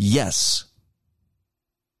 Yes.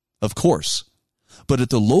 Of course. But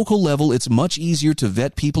at the local level, it's much easier to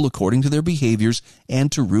vet people according to their behaviors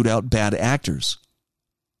and to root out bad actors.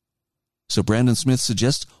 So Brandon Smith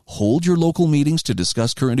suggests hold your local meetings to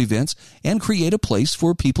discuss current events and create a place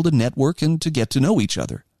for people to network and to get to know each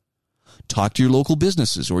other. Talk to your local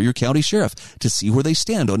businesses or your county sheriff to see where they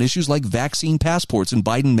stand on issues like vaccine passports and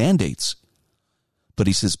Biden mandates. But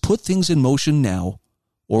he says put things in motion now,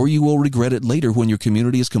 or you will regret it later when your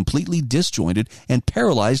community is completely disjointed and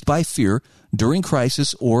paralyzed by fear during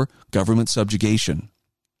crisis or government subjugation.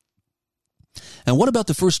 And what about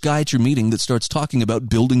the first guy at your meeting that starts talking about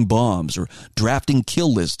building bombs or drafting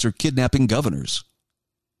kill lists or kidnapping governors?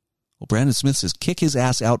 Well, Brandon Smith says kick his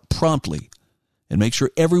ass out promptly and make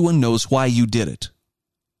sure everyone knows why you did it.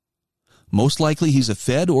 Most likely he's a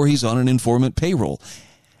Fed or he's on an informant payroll.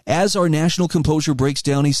 As our national composure breaks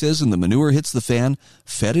down, he says, and the manure hits the fan,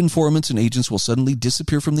 Fed informants and agents will suddenly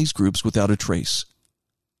disappear from these groups without a trace.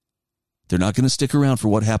 They're not going to stick around for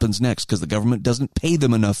what happens next because the government doesn't pay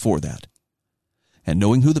them enough for that. And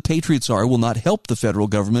knowing who the patriots are will not help the federal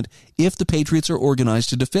government if the patriots are organized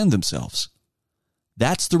to defend themselves.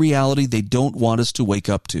 That's the reality they don't want us to wake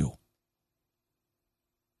up to.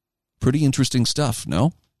 Pretty interesting stuff,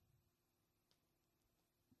 no?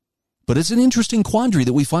 But it's an interesting quandary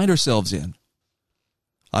that we find ourselves in.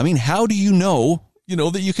 I mean, how do you know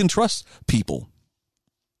that you can trust people?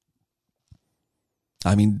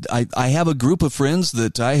 I mean, I have a group of friends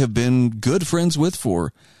that I have been good friends with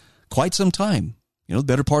for quite some time, the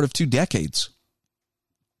better part of 2 decades.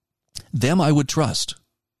 Them I would trust.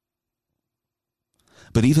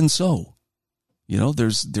 But even so,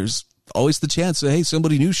 there's always the chance that, hey,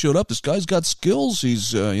 somebody new showed up. This guy's got skills.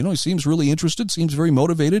 He's, he seems really interested, seems very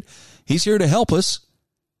motivated. He's here to help us.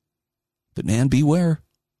 But man, beware.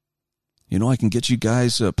 I can get you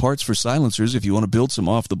guys parts for silencers if you want to build some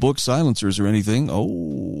off-the-book silencers or anything.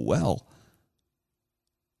 Oh, well.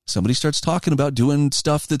 Somebody starts talking about doing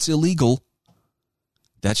stuff that's illegal.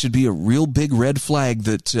 That should be a real big red flag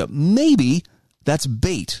that maybe that's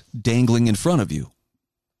bait dangling in front of you.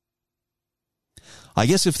 I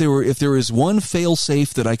guess if there is one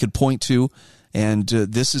fail-safe that I could point to, and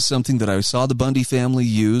this is something that I saw the Bundy family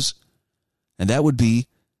use, and that would be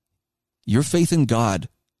your faith in God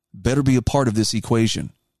better be a part of this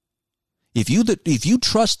equation. If you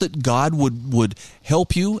trust that God would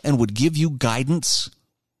help you and would give you guidance,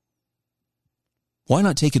 why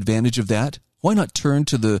not take advantage of that? Why not turn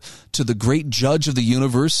to the great judge of the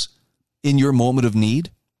universe in your moment of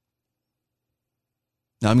need?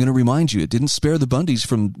 Now, I'm going to remind you, it didn't spare the Bundys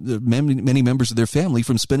from many members of their family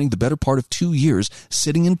from spending the better part of 2 years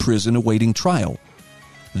sitting in prison awaiting trial.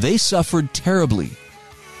 They suffered terribly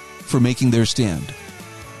for making their stand.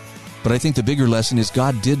 But I think the bigger lesson is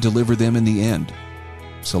God did deliver them in the end.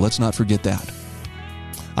 So let's not forget that.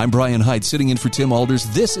 I'm Brian Hyde, sitting in for Tim Alders.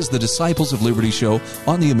 This is the Disciples of Liberty show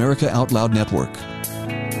on the America Out Loud Network.